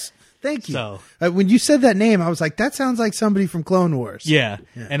Wars. Yes. Thank you. So, when you said that name, I was like, that sounds like somebody from Clone Wars. Yeah.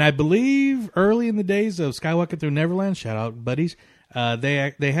 And I believe early in the days of Skywalker Through Neverland, shout out buddies,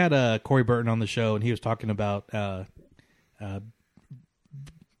 they had Corey Burton on the show, and he was talking about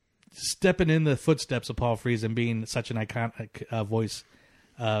stepping in the footsteps of Paul Frees and being such an iconic voice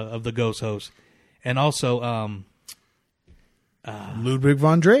of the Ghost host. And also Ludwig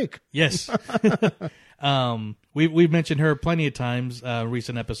von Drake. Yes. We've mentioned her plenty of times,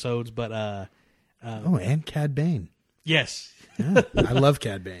 recent episodes, but and Cad Bane. Yes, yeah, I love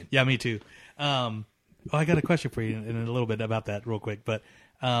Cad Bane. Yeah, me too. I got a question for you in a little bit about that, real quick. But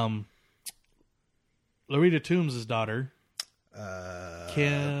Loretta Toombs' daughter,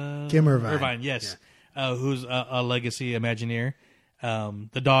 Kim Irvine. Yes, who's a legacy Imagineer,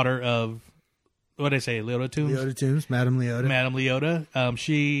 the daughter of what did I say, Loretta Toombs? Loretta Toombs, Madame Leota. Madame Leota.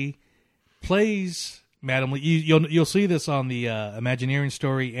 She plays Madam, you'll see this on the Imagineering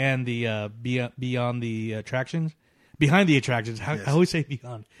story and the Beyond the Attractions, Behind the Attractions. I always say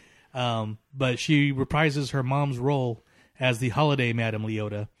Beyond, but she reprises her mom's role as the holiday Madam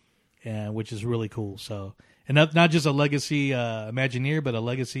Leota, which is really cool. So, and not just a legacy Imagineer, but a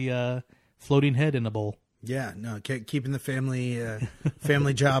legacy floating head in a bowl. Yeah, no, keeping the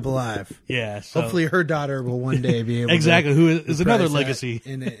family job alive. Yeah, so. Hopefully her daughter will one day be able exactly, to who is another legacy.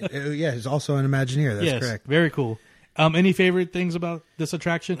 Who's also an Imagineer. That's correct. Very cool. Any favorite things about this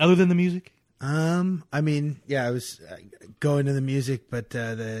attraction other than the music? I was going to the music, but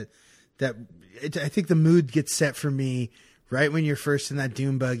I think the mood gets set for me right when you're first in that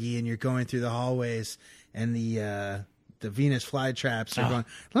dune buggy and you're going through the hallways and the Venus flytraps are going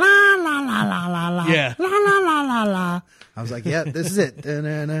la la la la la la, yeah, la la la la la. I was like, yeah, this is it.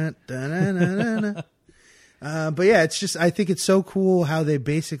 Da-na-na, da-na-na-na-na. But yeah, it's just, I think it's so cool how they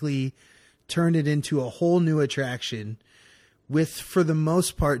basically turned it into a whole new attraction with, for the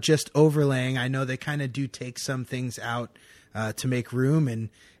most part, just overlaying. I know they kind of do take some things out to make room, and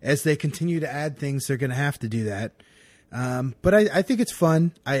as they continue to add things, they're going to have to do that. But I think it's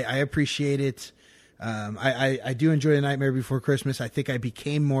fun. I appreciate it. I do enjoy The Nightmare Before Christmas. I think I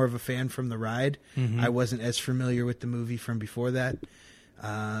became more of a fan from the ride. Mm-hmm. I wasn't as familiar with the movie from before that.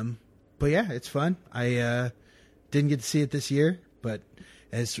 But yeah, it's fun. I didn't get to see it this year, but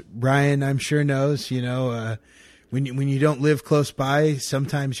as Ryan, I'm sure knows, when you don't live close by,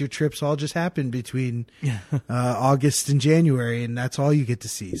 sometimes your trips all just happen between August and January, and that's all you get to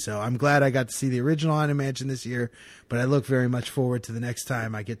see. So I'm glad I got to see the original Haunted Mansion this year, but I look very much forward to the next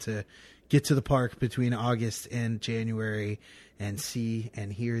time I get to the park between August and January and see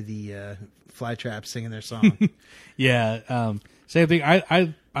and hear the Flytrap singing their song. Yeah, same thing.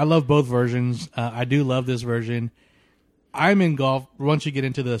 I love both versions. I do love this version. I'm engulfed once you get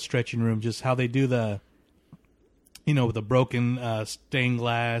into the stretching room, just how they do the, with the broken stained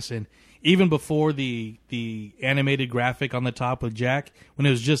glass, and even before the animated graphic on the top of Jack, when it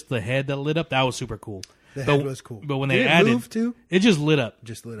was just the head that lit up, that was super cool. The head was cool. But when they added, move too? It just lit up.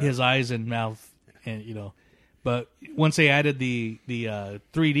 Just lit up. His eyes and mouth, and But once they added the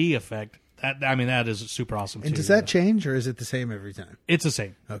 3D effect, that is super awesome. And too, does that change, or is it the same every time? It's the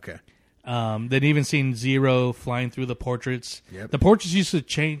same. Okay. They'd even seen Zero flying through the portraits. Yep. The portraits used to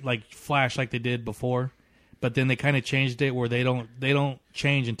change, flash like they did before, but then they kind of changed it where they don't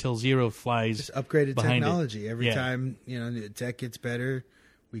change until Zero flies. Just upgraded technology every time. The tech gets better,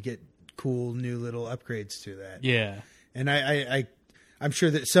 we get cool new little upgrades to that. Yeah. And I'm sure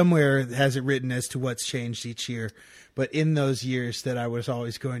that somewhere it has it written as to what's changed each year, but in those years that I was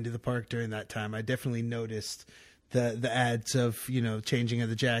always going to the park during that time, I definitely noticed the ads of changing of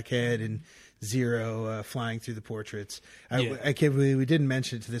the Jack head and Zero flying through the portraits. I can't believe we didn't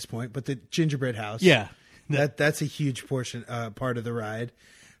mention it to this point, but the gingerbread house. Yeah. That's a huge portion part of the ride.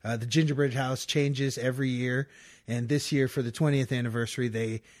 The gingerbread house changes every year, and this year for the 20th anniversary,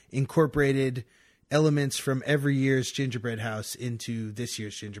 they incorporated elements from every year's gingerbread house into this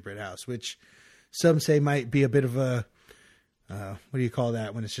year's gingerbread house, which some say might be a bit of a what do you call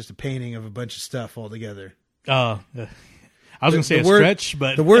that when it's just a painting of a bunch of stuff all together? I was going to say a stretch,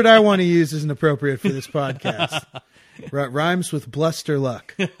 but the word I want to use isn't appropriate for this podcast. Rhymes with bluster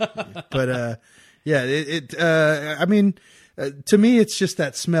luck, but to me, it's just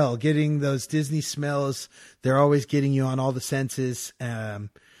that smell, getting those Disney smells. They're always getting you on all the senses.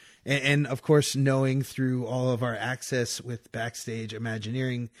 And of course, knowing through all of our access with Backstage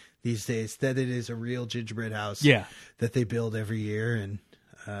Imagineering these days that it is a real gingerbread house that they build every year. And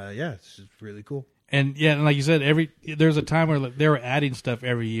it's just really cool. And and like you said, there's a time where they were adding stuff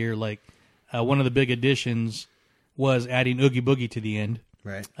every year. Like one of the big additions was adding Oogie Boogie to the end.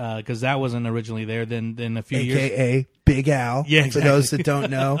 Right. Because that wasn't originally there. Then a few years. AKA Big Al. Yeah, exactly. For those that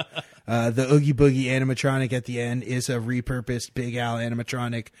don't know, the Oogie Boogie animatronic at the end is a repurposed Big Al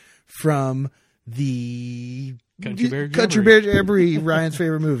animatronic from the Country Bear Jamboree, Ryan's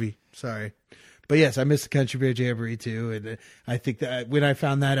favorite movie. Sorry. But yes, I miss the Country Bear Jamboree too, and I think that when I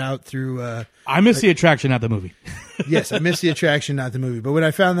found that out through, I miss the attraction, not the movie. Yes, I miss the attraction, not the movie. But when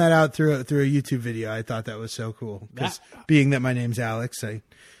I found that out through a YouTube video, I thought that was so cool. Because being that my name's Alex, I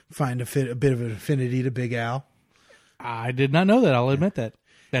find a bit of an affinity to Big Al. I did not know that. I'll admit that.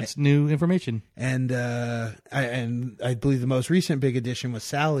 That's new information. And I believe the most recent big addition was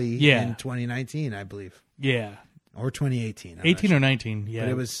Sally in 2019, I believe. Yeah. Or 2018. 18 or 19, yeah. But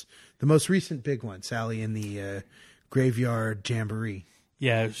it was the most recent big one, Sally in the Graveyard Jamboree.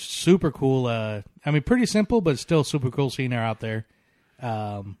 Yeah, super cool. I mean, pretty simple, but still super cool seeing her out there.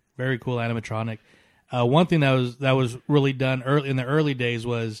 Very cool animatronic. One thing that was really done in the early days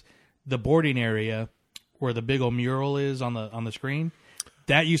was the boarding area where the big old mural is on the screen.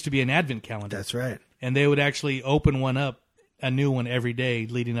 That used to be an advent calendar. That's right. And they would actually open one up, a new one every day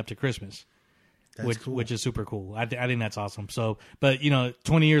leading up to Christmas. Which is super cool. I think that's awesome. So, but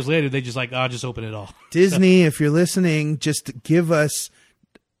 20 years later, they just I'll just open it all. Disney, if you're listening, just give us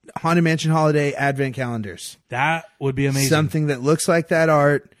Haunted Mansion Holiday Advent calendars. That would be amazing. Something that looks like that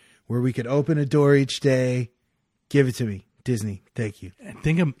art, where we could open a door each day. Give it to me, Disney. Thank you.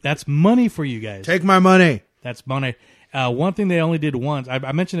 That's money for you guys. Take my money. That's money. One thing they only did once.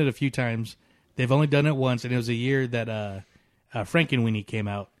 I mentioned it a few times. They've only done it once, and it was a year that Frankenweenie came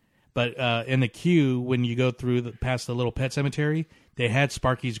out. But in the queue, when you go through past the little pet cemetery, they had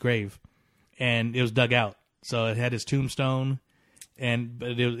Sparky's grave, and it was dug out. So it had his tombstone,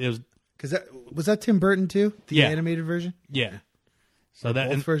 but it was because was that Tim Burton too, the animated version. Yeah. So or that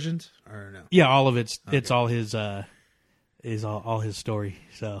both versions or no? Yeah, all of it's all his all his story.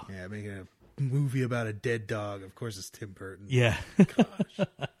 So yeah, making a movie about a dead dog. Of course, it's Tim Burton. Yeah. Gosh.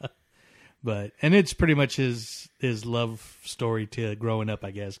 And it's pretty much his love story to growing up,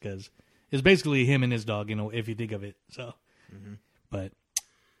 I guess, because it's basically him and his dog, if you think of it. So, But,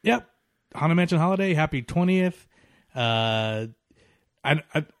 yep, Haunted Mansion Holiday, happy 20th. I'll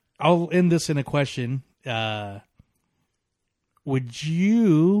end this in a question. Would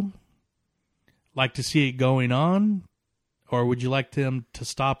you like to see it going on, or would you like them to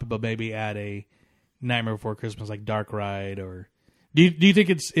stop it, but maybe add a Nightmare Before Christmas, like Dark Ride, or... Do you think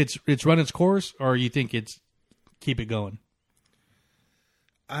it's run its course, or you think it's keep it going?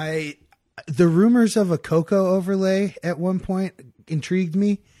 The rumors of a Coco overlay at one point intrigued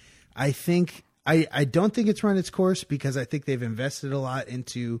me. I don't think it's run its course because I think they've invested a lot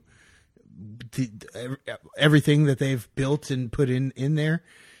into everything that they've built and put in there.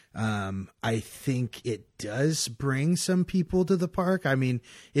 I think it does bring some people to the park. I mean,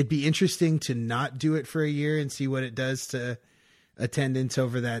 it'd be interesting to not do it for a year and see what it does to attendance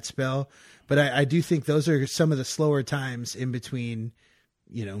over that spell. But I do think those are some of the slower times in between,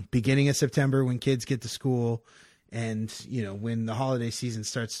 beginning of September when kids get to school and, when the holiday season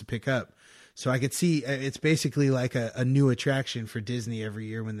starts to pick up. So I could see it's basically like a new attraction for Disney every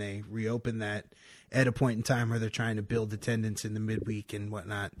year when they reopen that at a point in time where they're trying to build attendance in the midweek and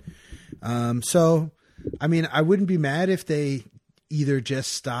whatnot. So, I mean, I wouldn't be mad if they either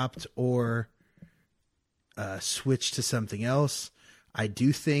just stopped or switch to something else. I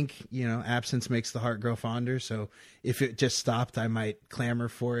do think, absence makes the heart grow fonder. So if it just stopped, I might clamor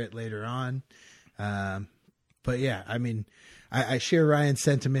for it later on. But yeah, I mean, I share Ryan's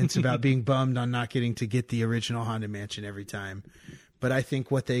sentiments about being bummed on not getting to get the original Haunted Mansion every time. But I think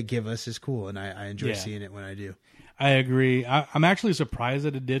what they give us is cool, and I enjoy seeing it when I do. I agree. I'm actually surprised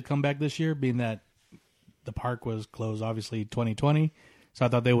that it did come back this year, being that the park was closed, obviously, 2020. So I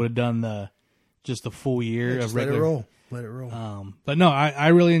thought they would have done just the full year of regular. Let it roll. But no, I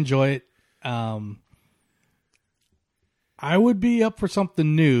really enjoy it. I would be up for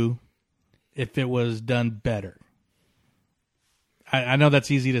something new if it was done better. I know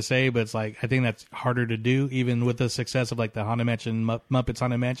that's easy to say, but it's I think that's harder to do, even with the success of the Haunted Mansion, Muppets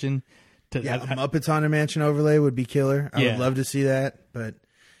Haunted Mansion. Muppets Haunted Mansion overlay would be killer. I would love to see that, but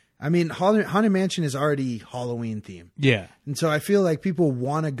I mean, Haunted Mansion is already Halloween theme. Yeah. And so I feel like people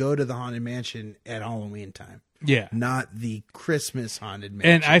want to go to the Haunted Mansion at Halloween time. Yeah. Not the Christmas Haunted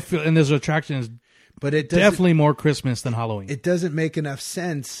Mansion. And I feel, and this attraction is definitely more Christmas than Halloween. It doesn't make enough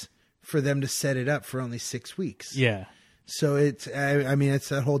sense for them to set it up for only 6 weeks. Yeah. So it's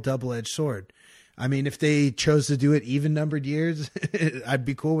that whole double-edged sword. I mean, if they chose to do it even-numbered years, I'd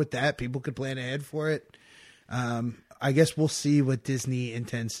be cool with that. People could plan ahead for it. I guess we'll see what Disney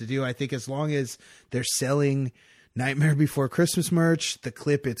intends to do. I think as long as they're selling Nightmare Before Christmas merch, the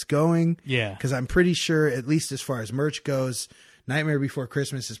clip it's going. Yeah. Because I'm pretty sure, at least as far as merch goes, Nightmare Before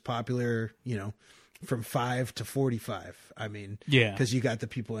Christmas is popular, from 5 to 45. I mean, yeah, because you got the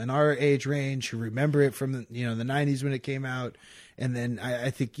people in our age range who remember it from the 90s when it came out. And then I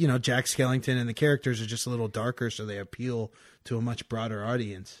think, Jack Skellington and the characters are just a little darker, so they appeal to a much broader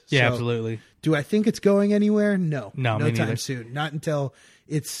audience. Yeah, so, absolutely. Do I think it's going anywhere? No me time neither. soon. Not until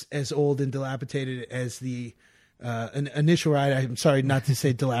it's as old and dilapidated as the an initial ride. I'm sorry not to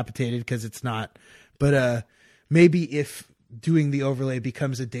say dilapidated because it's not, but maybe if doing the overlay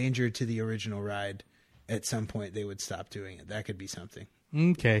becomes a danger to the original ride, at some point they would stop doing it. That could be something.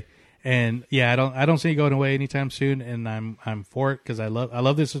 Okay. And yeah, I don't see it going away anytime soon, and I'm for it because I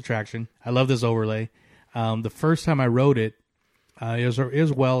love this attraction. I love this overlay. The first time I rode it, it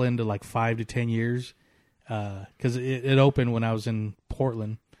was well into like 5 to 10 years, because it opened when I was in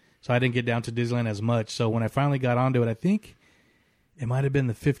Portland, so I didn't get down to Disneyland as much. So when I finally got onto it, I think it might have been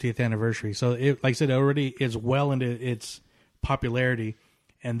the 50th anniversary. So it, like I said, already is well into its popularity,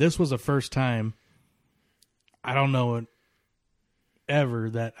 and this was the first time, I don't know ever,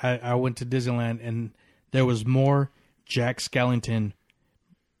 that I went to Disneyland and there was more Jack Skellington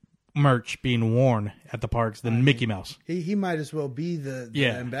merch being worn at the parks than Mickey Mouse. He might as well be the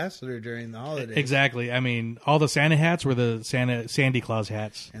ambassador during the holidays. Exactly. I mean, all the Santa hats were the Sandy Claus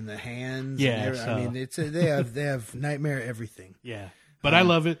hats, and the hands. Yeah, and I mean, they have Nightmare everything. Yeah, but I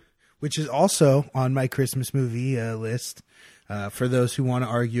love it. Which is also on my Christmas movie list. For those who want to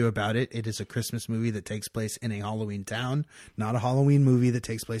argue about it, it is a Christmas movie that takes place in a Halloween town, not a Halloween movie that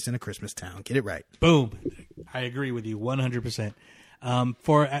takes place in a Christmas town. Get it right. Boom. I agree with you 100%.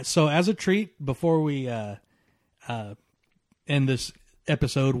 So as a treat, before we end this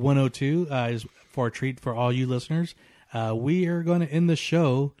episode 102, is for a treat for all you listeners, we are going to end the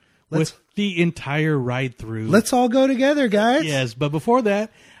show with the entire ride through. Let's all go together, guys. Yes, but before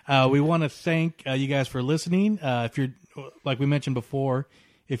that, we want to thank you guys for listening. If you're, like we mentioned before,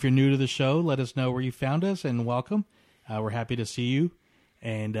 if you're new to the show, let us know where you found us and welcome. We're happy to see you.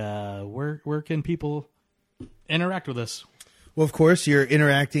 And where can people interact with us? Well, of course, you're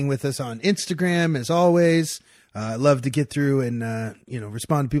interacting with us on Instagram, as always. I love to get through and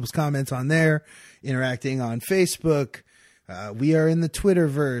respond to people's comments on there. Interacting on Facebook. We are in the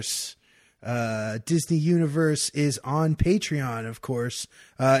Twitterverse. Disney Universe is on Patreon, of course.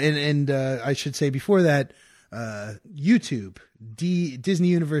 And I should say before that, YouTube, Disney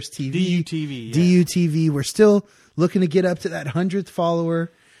Universe TV. DUTV. Yeah. DUTV. We're still looking to get up to that 100th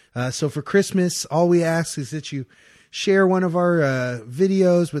follower. So for Christmas, all we ask is that you share one of our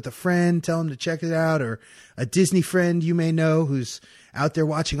videos with a friend, tell them to check it out, or a Disney friend you may know who's out there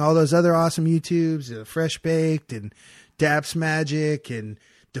watching all those other awesome YouTubes, Fresh Baked and Daps Magic and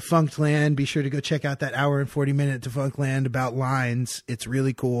Defunct Land. Be sure to go check out that hour and 40-minute Defunct Land about lines. It's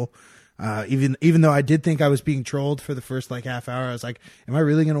really cool. Even though I did think I was being trolled for the first half hour, I was like, am I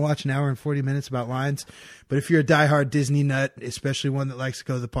really going to watch an hour and 40 minutes about lines? But if you're a diehard Disney nut, especially one that likes to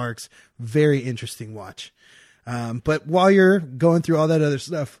go to the parks, very interesting watch. But while you're going through all that other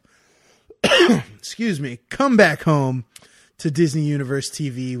stuff, excuse me, come back home to Disney Universe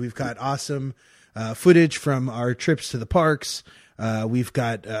TV. We've got awesome footage from our trips to the parks. We've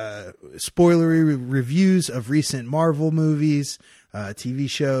got spoilery reviews of recent Marvel movies, TV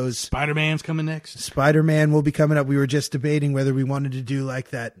shows. Spider-Man's coming next. Spider-Man will be coming up. We were just debating whether we wanted to do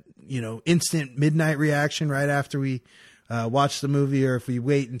that, instant midnight reaction right after we watch the movie, or if we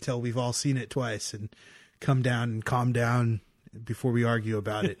wait until we've all seen it twice and come down and calm down before we argue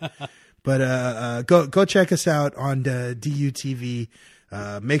about it. But go check us out on DUTV.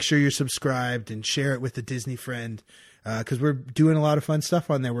 Make sure you're subscribed and share it with a Disney friend, because we're doing a lot of fun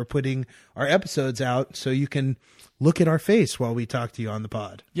stuff on there. We're putting our episodes out so you can look at our face while we talk to you on the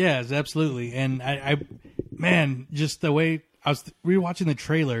pod. Yes, absolutely. And I just the way I was rewatching the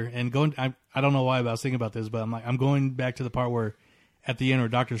trailer and going, I don't know why, but I was thinking about this, but I'm going back to the part where at the end where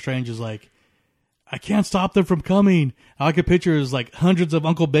Doctor Strange is like, I can't stop them from coming. I like a picture is hundreds of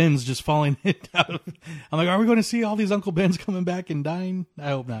Uncle Bens just falling out of. I'm like, are we going to see all these Uncle Bens coming back and dying?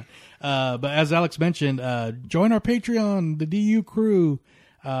 I hope not. But as Alex mentioned, join our Patreon, the DU crew.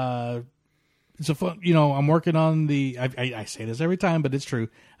 It's a fun, I'm working on the, I say this every time, but it's true.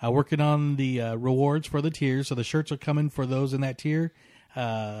 Working on the rewards for the tiers. So the shirts are coming for those in that tier.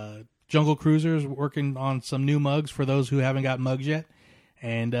 Jungle Cruisers working on some new mugs for those who haven't got mugs yet.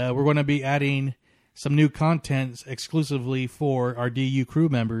 And we're going to be adding some new content exclusively for our DU crew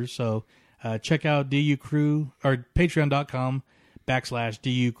members. So check out DU crew or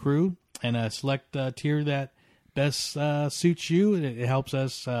patreon.com/DU crew and select a tier that best suits you. It helps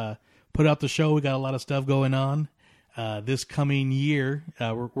us put out the show. We got a lot of stuff going on. this coming year.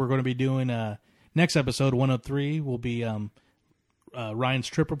 We're going to be doing next episode 103 will be Ryan's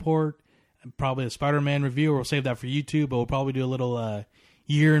trip report, probably a Spider-Man review. We'll save that for YouTube, but we'll probably do a little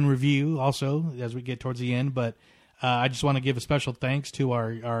year in review also as we get towards the end. But I just want to give a special thanks to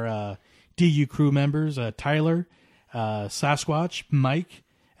our DU crew members, Tyler, Sasquatch, Mike,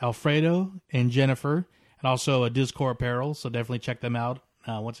 Alfredo, and Jennifer, and also Discord Apparel. So definitely check them out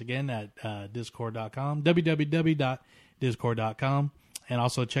once again at discord.com, www.discord.com. And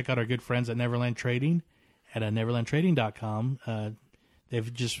also check out our good friends at Neverland Trading at neverlandtrading.com.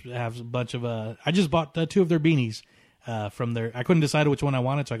 They've just have a bunch of... I just bought 2 of their beanies from their... I couldn't decide which one I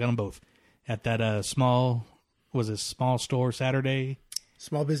wanted, so I got them both at that small store Saturday?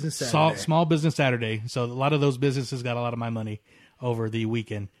 Small Business Saturday. Small Business Saturday. So a lot of those businesses got a lot of my money over the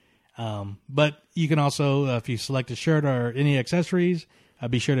weekend. But you can also, if you select a shirt or any accessories,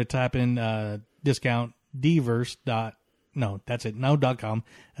 be sure to type in discount dverse.com. That's .com.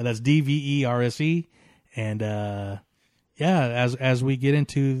 That's DVERSE. And as we get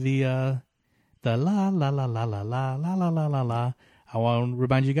into the la la la la la la la la la la la, I want to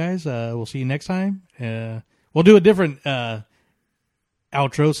remind you guys, we'll see you next time. We'll do a different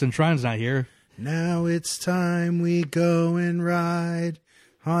outro since Ryan's not here. Now it's time we go and ride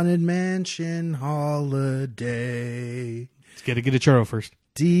Haunted Mansion Holiday. Let's get a churro first.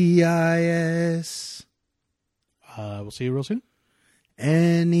 DIS. We'll see you real soon.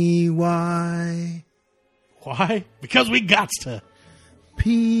 NEY. Why? Because we gots to.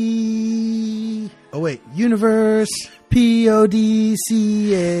 Universe. PODCAST.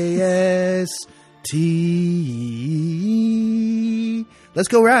 Let's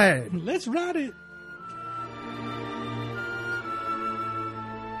go ride. Let's ride it.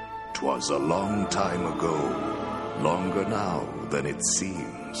 'Twas a long time ago, longer now than it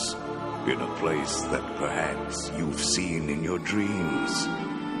seems, in a place that perhaps you've seen in your dreams.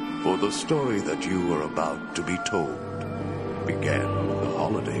 For the story that you are about to be told began in the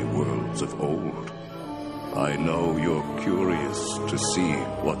holiday worlds of old. I know you're curious to see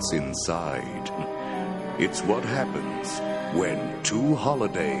what's inside. It's what happens when 2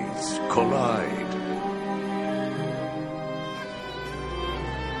 holidays collide.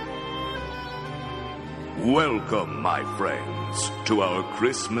 Welcome, my friends, to our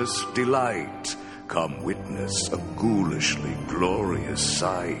Christmas delight. Come witness a ghoulishly glorious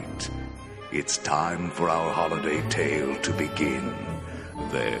sight. It's time for our holiday tale to begin.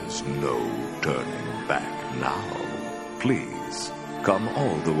 There's no turning back now. Please, come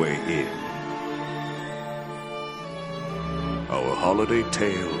all the way in. Our holiday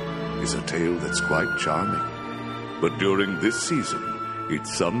tale is a tale that's quite charming, but during this season,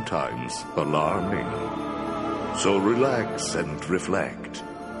 it's sometimes alarming. So relax and reflect.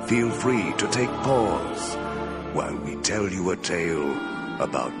 Feel free to take pause while we tell you a tale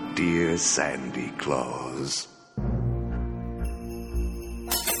about dear Sandy Claus.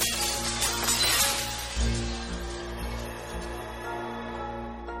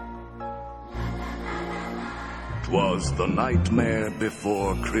 'Twas the nightmare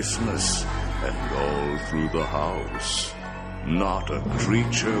before Christmas, and all through the house not a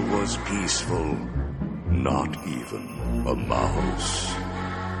creature was peaceful, not even a mouse.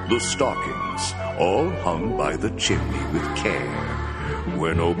 The stockings all hung by the chimney with care,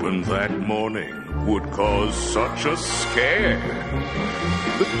 when opened that morning would cause such a scare.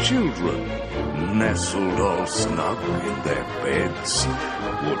 The children, nestled all snug in their beds,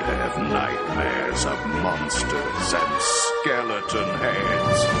 would have nightmares of monsters and skeleton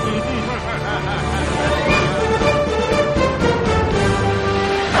heads.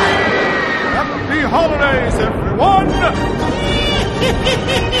 Happy holidays, everyone!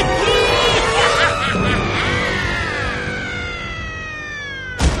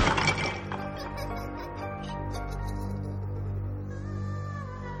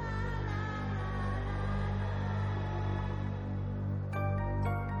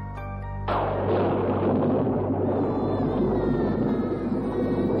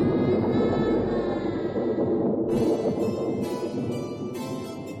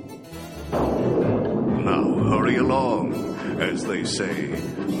 As they say,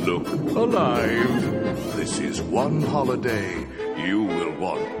 look alive. This is one holiday you will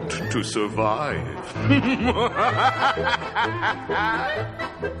want to survive.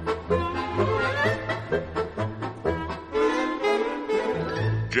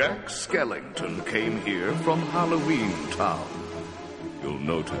 Jack Skellington came here from Halloween Town. You'll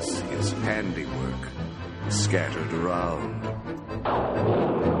notice his handiwork scattered around.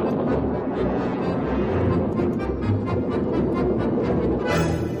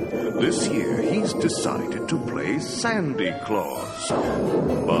 This year, he he's decided to play Sandy Claus.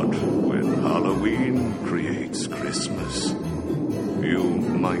 But when Halloween creates Christmas, you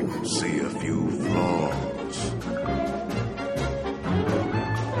might see a few flaws.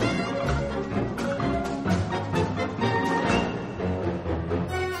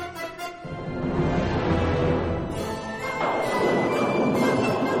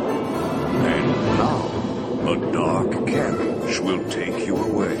 Will take you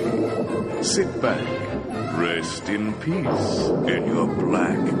away. Sit back, rest in peace in your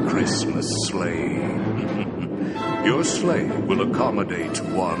black Christmas sleigh. Your sleigh will accommodate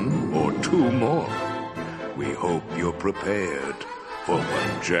one or two more. We hope you're prepared for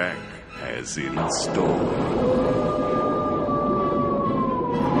what Jack has in store.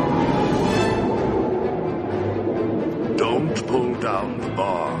 Don't pull down the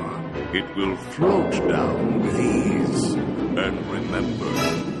bar. It will float down with ease. And remember,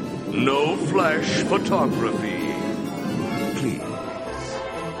 no flash photography, please.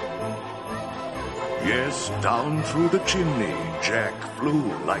 Yes, down through the chimney, Jack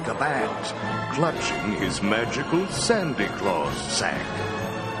flew like a bat, clutching his magical Sandy Claus sack.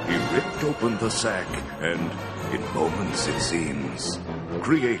 He ripped open the sack and, in moments it seems,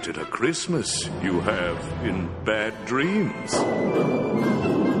 created a Christmas you have in bad dreams.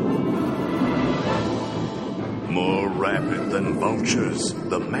 More rapid than vultures,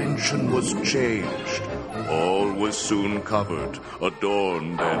 the mansion was changed. All was soon covered,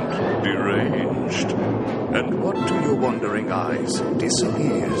 adorned, and deranged. And what to your wondering eyes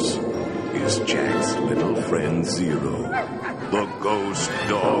disappears is Jack's little friend Zero, the ghost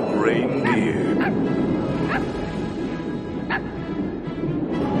dog reindeer.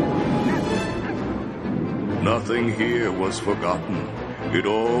 Nothing here was forgotten. It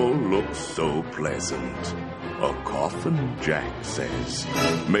all looked so pleasant. A coffin, Jack says,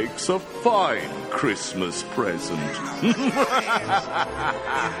 makes a fine Christmas present.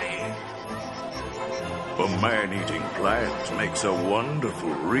 A man-eating plant makes a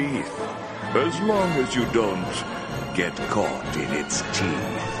wonderful wreath, as long as you don't get caught in its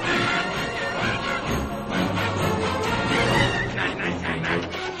teeth.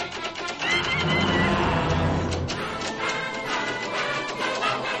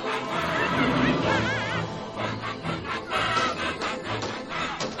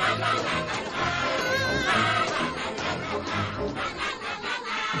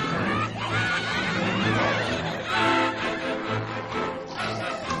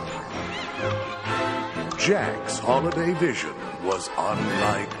 Jack's holiday vision was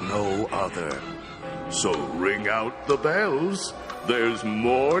unlike no other. So ring out the bells. There's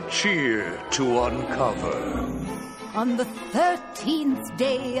more cheer to uncover. On the 13th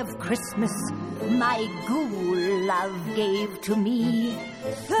day of Christmas, my ghoul love gave to me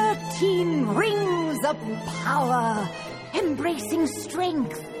 13 rings of power, embracing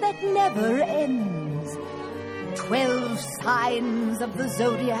strength that never ends. 12 signs of the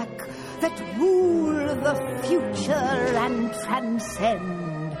zodiac that rule the future and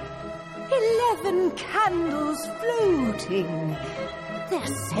transcend. 11 candles floating, their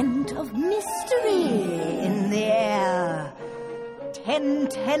scent of mystery in the air. 10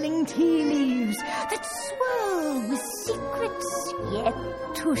 telling tea leaves that swirl with secrets yet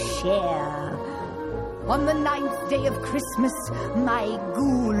to share. On the 9th day of Christmas, my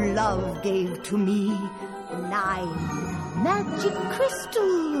ghoul love gave to me 9 magic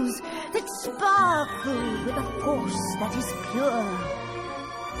crystals that sparkle with a force that is pure.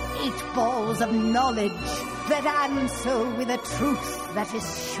 8 balls of knowledge that answer with a truth that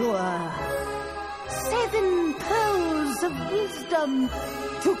is sure. 7 pearls of wisdom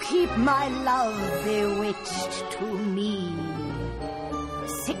to keep my love bewitched to me.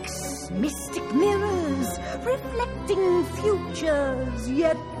 6 mystic mirrors reflecting futures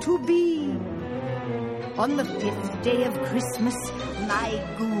yet to be. On the 5th day of Christmas, my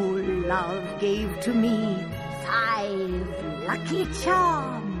ghoul love gave to me 5 lucky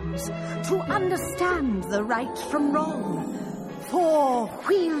charms to understand the right from wrong. 4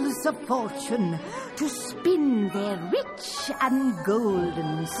 wheels of fortune to spin their rich and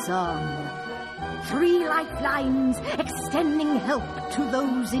golden song. 3 lifelines extending help to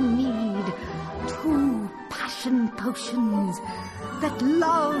those in need. 2 passion potions that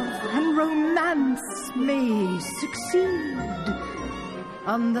love and romance may succeed.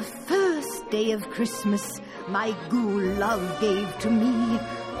 On the 1st day of Christmas, my ghoul love gave to me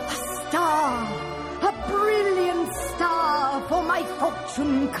a star, a brilliant star for my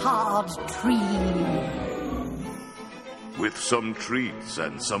fortune card tree. With some treats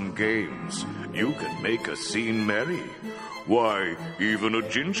and some games, you can make a scene merry. Why, even a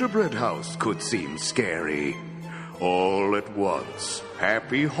gingerbread house could seem scary. All at once,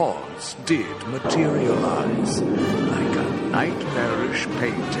 happy haunts did materialize, like a nightmarish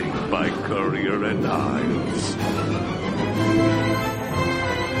painting by Currier and Ives.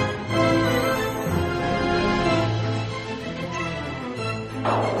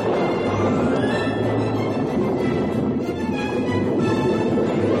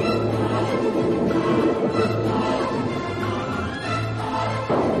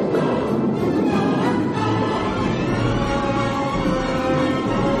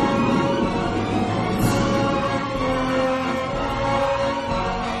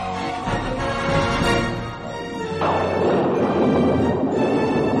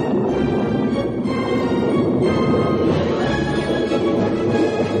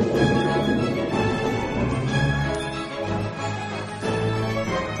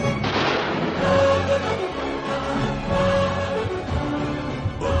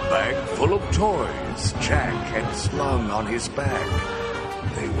 Toys Jack had slung on his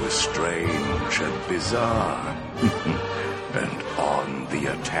back. They were strange and bizarre, and on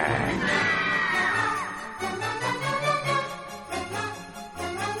the attack.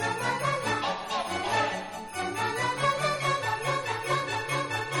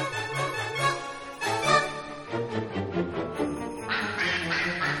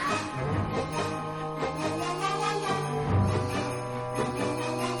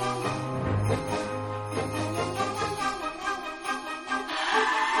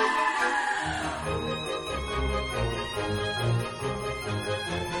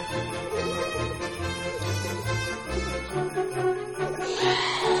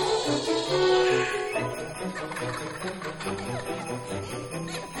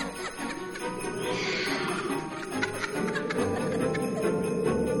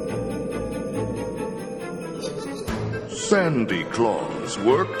 Sandy Claus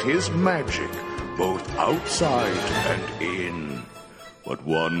worked his magic both outside and in. But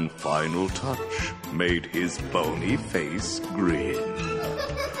one final touch made his bony face grin.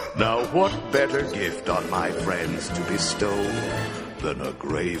 Now what better gift on my friends to bestow than a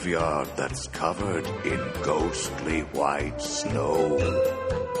graveyard that's covered in ghostly white snow?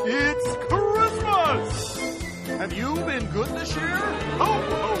 It's Christmas! Have you been good this year? Ho,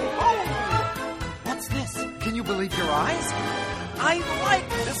 ho, ho! What's this? Can you believe your eyes? I like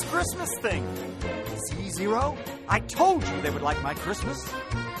this Christmas thing. See, Zero? I told you they would like my Christmas.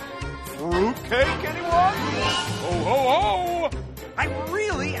 Fruitcake, anyone? Ho, ho, ho! I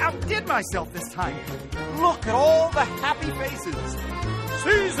really outdid myself this time. Look at all the happy faces.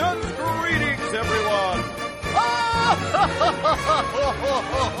 Season's greetings, everyone!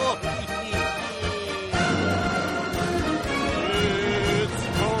 It's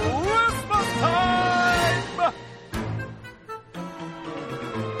Christmas time!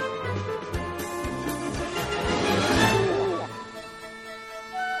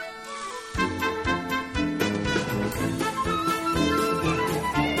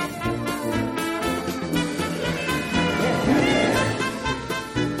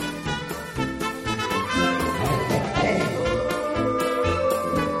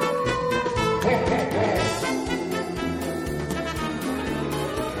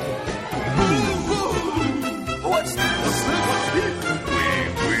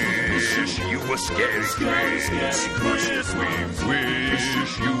 Scary Chris. We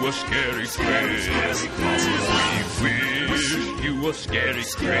wish you were Scary Chris. We wish you were Scary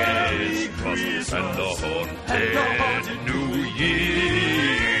Chris. And the haunted New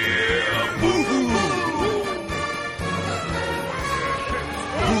Year.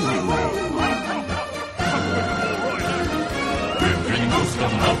 Every ghost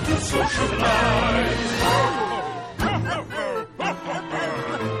come out to socialize.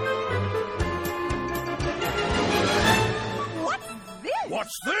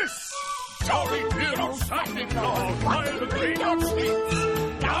 What's this? Jolly hero Santa Claus, while the graveyard sleeps,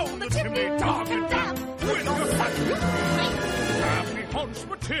 down the chimney dark and damp, with the fat happy haunts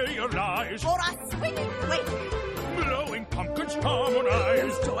materialize, For a swinging wake, blowing pumpkins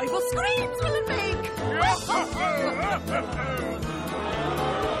harmonize, joyful screams will it make.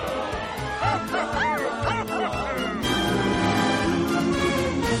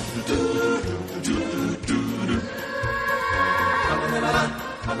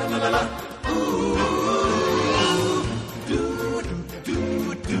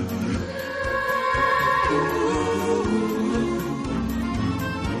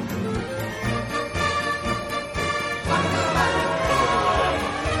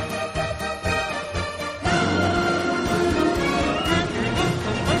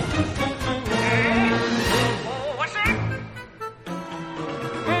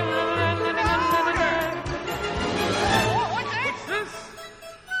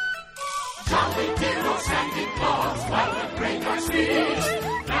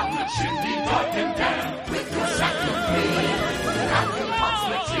 chimney dark and damp, with your sack of flea. Happy pots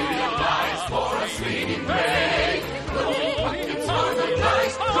materialize for a speedy way. Golden buckets for the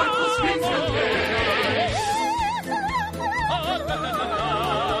dice, joyful screams of gay.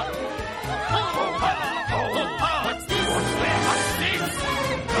 What's this?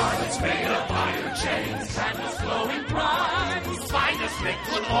 Garments made of iron chains, candles glowing bright. Spiders make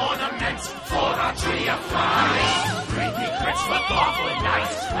good ornaments for our tree of life. Creepy crits with awful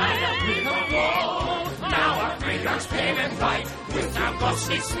nights, and a bit of woe. Now our graveyard's pale and bright with our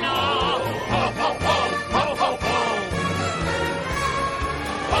ghostly snow. Ho, ho, ho, ho, ho, ho.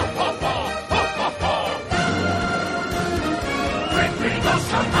 Ho, ho, ho, ho, ho, ho. When pretty ghosts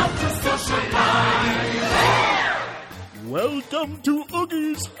come out to socialize. Welcome to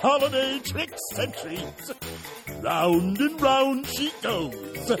Oogie's holiday tricks and treats. Round and round she goes.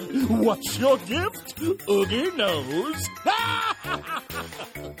 What's your gift? Oogie knows.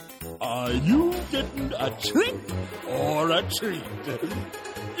 Are you getting a trick or a treat?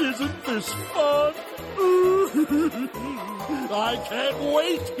 Isn't this fun? I can't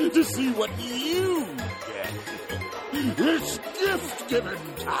wait to see what you get. It's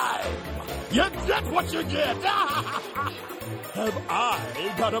gift-giving time. You get what you get. Have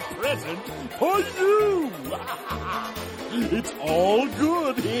I got a present for you? It's all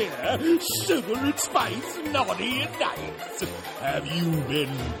good here. Sugar and spice, naughty and nice. Have you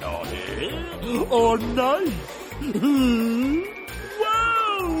been naughty or nice?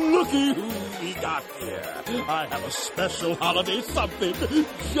 Well, looky who we got here. I have a special holiday something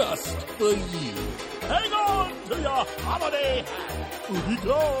just for you. Hang on to your holiday hat,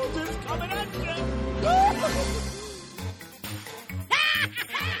 because it's coming at you.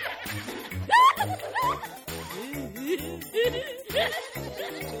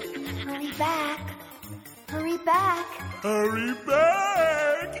 Hurry back. Hurry back. Hurry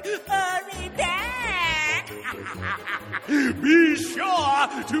back. Hurry back. Be sure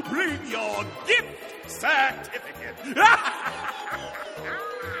to bring your gift certificate.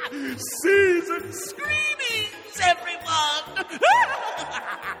 Season screenings, everyone.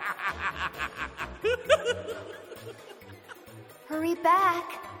 Hurry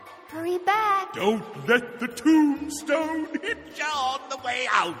back. Hurry back. Don't let the tombstone hit you on the way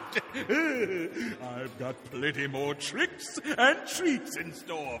out. I've got plenty more tricks and treats in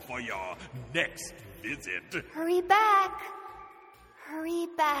store for your next visit. Hurry back. Hurry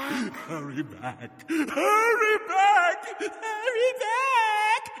back. Hurry back. Hurry back. Hurry back.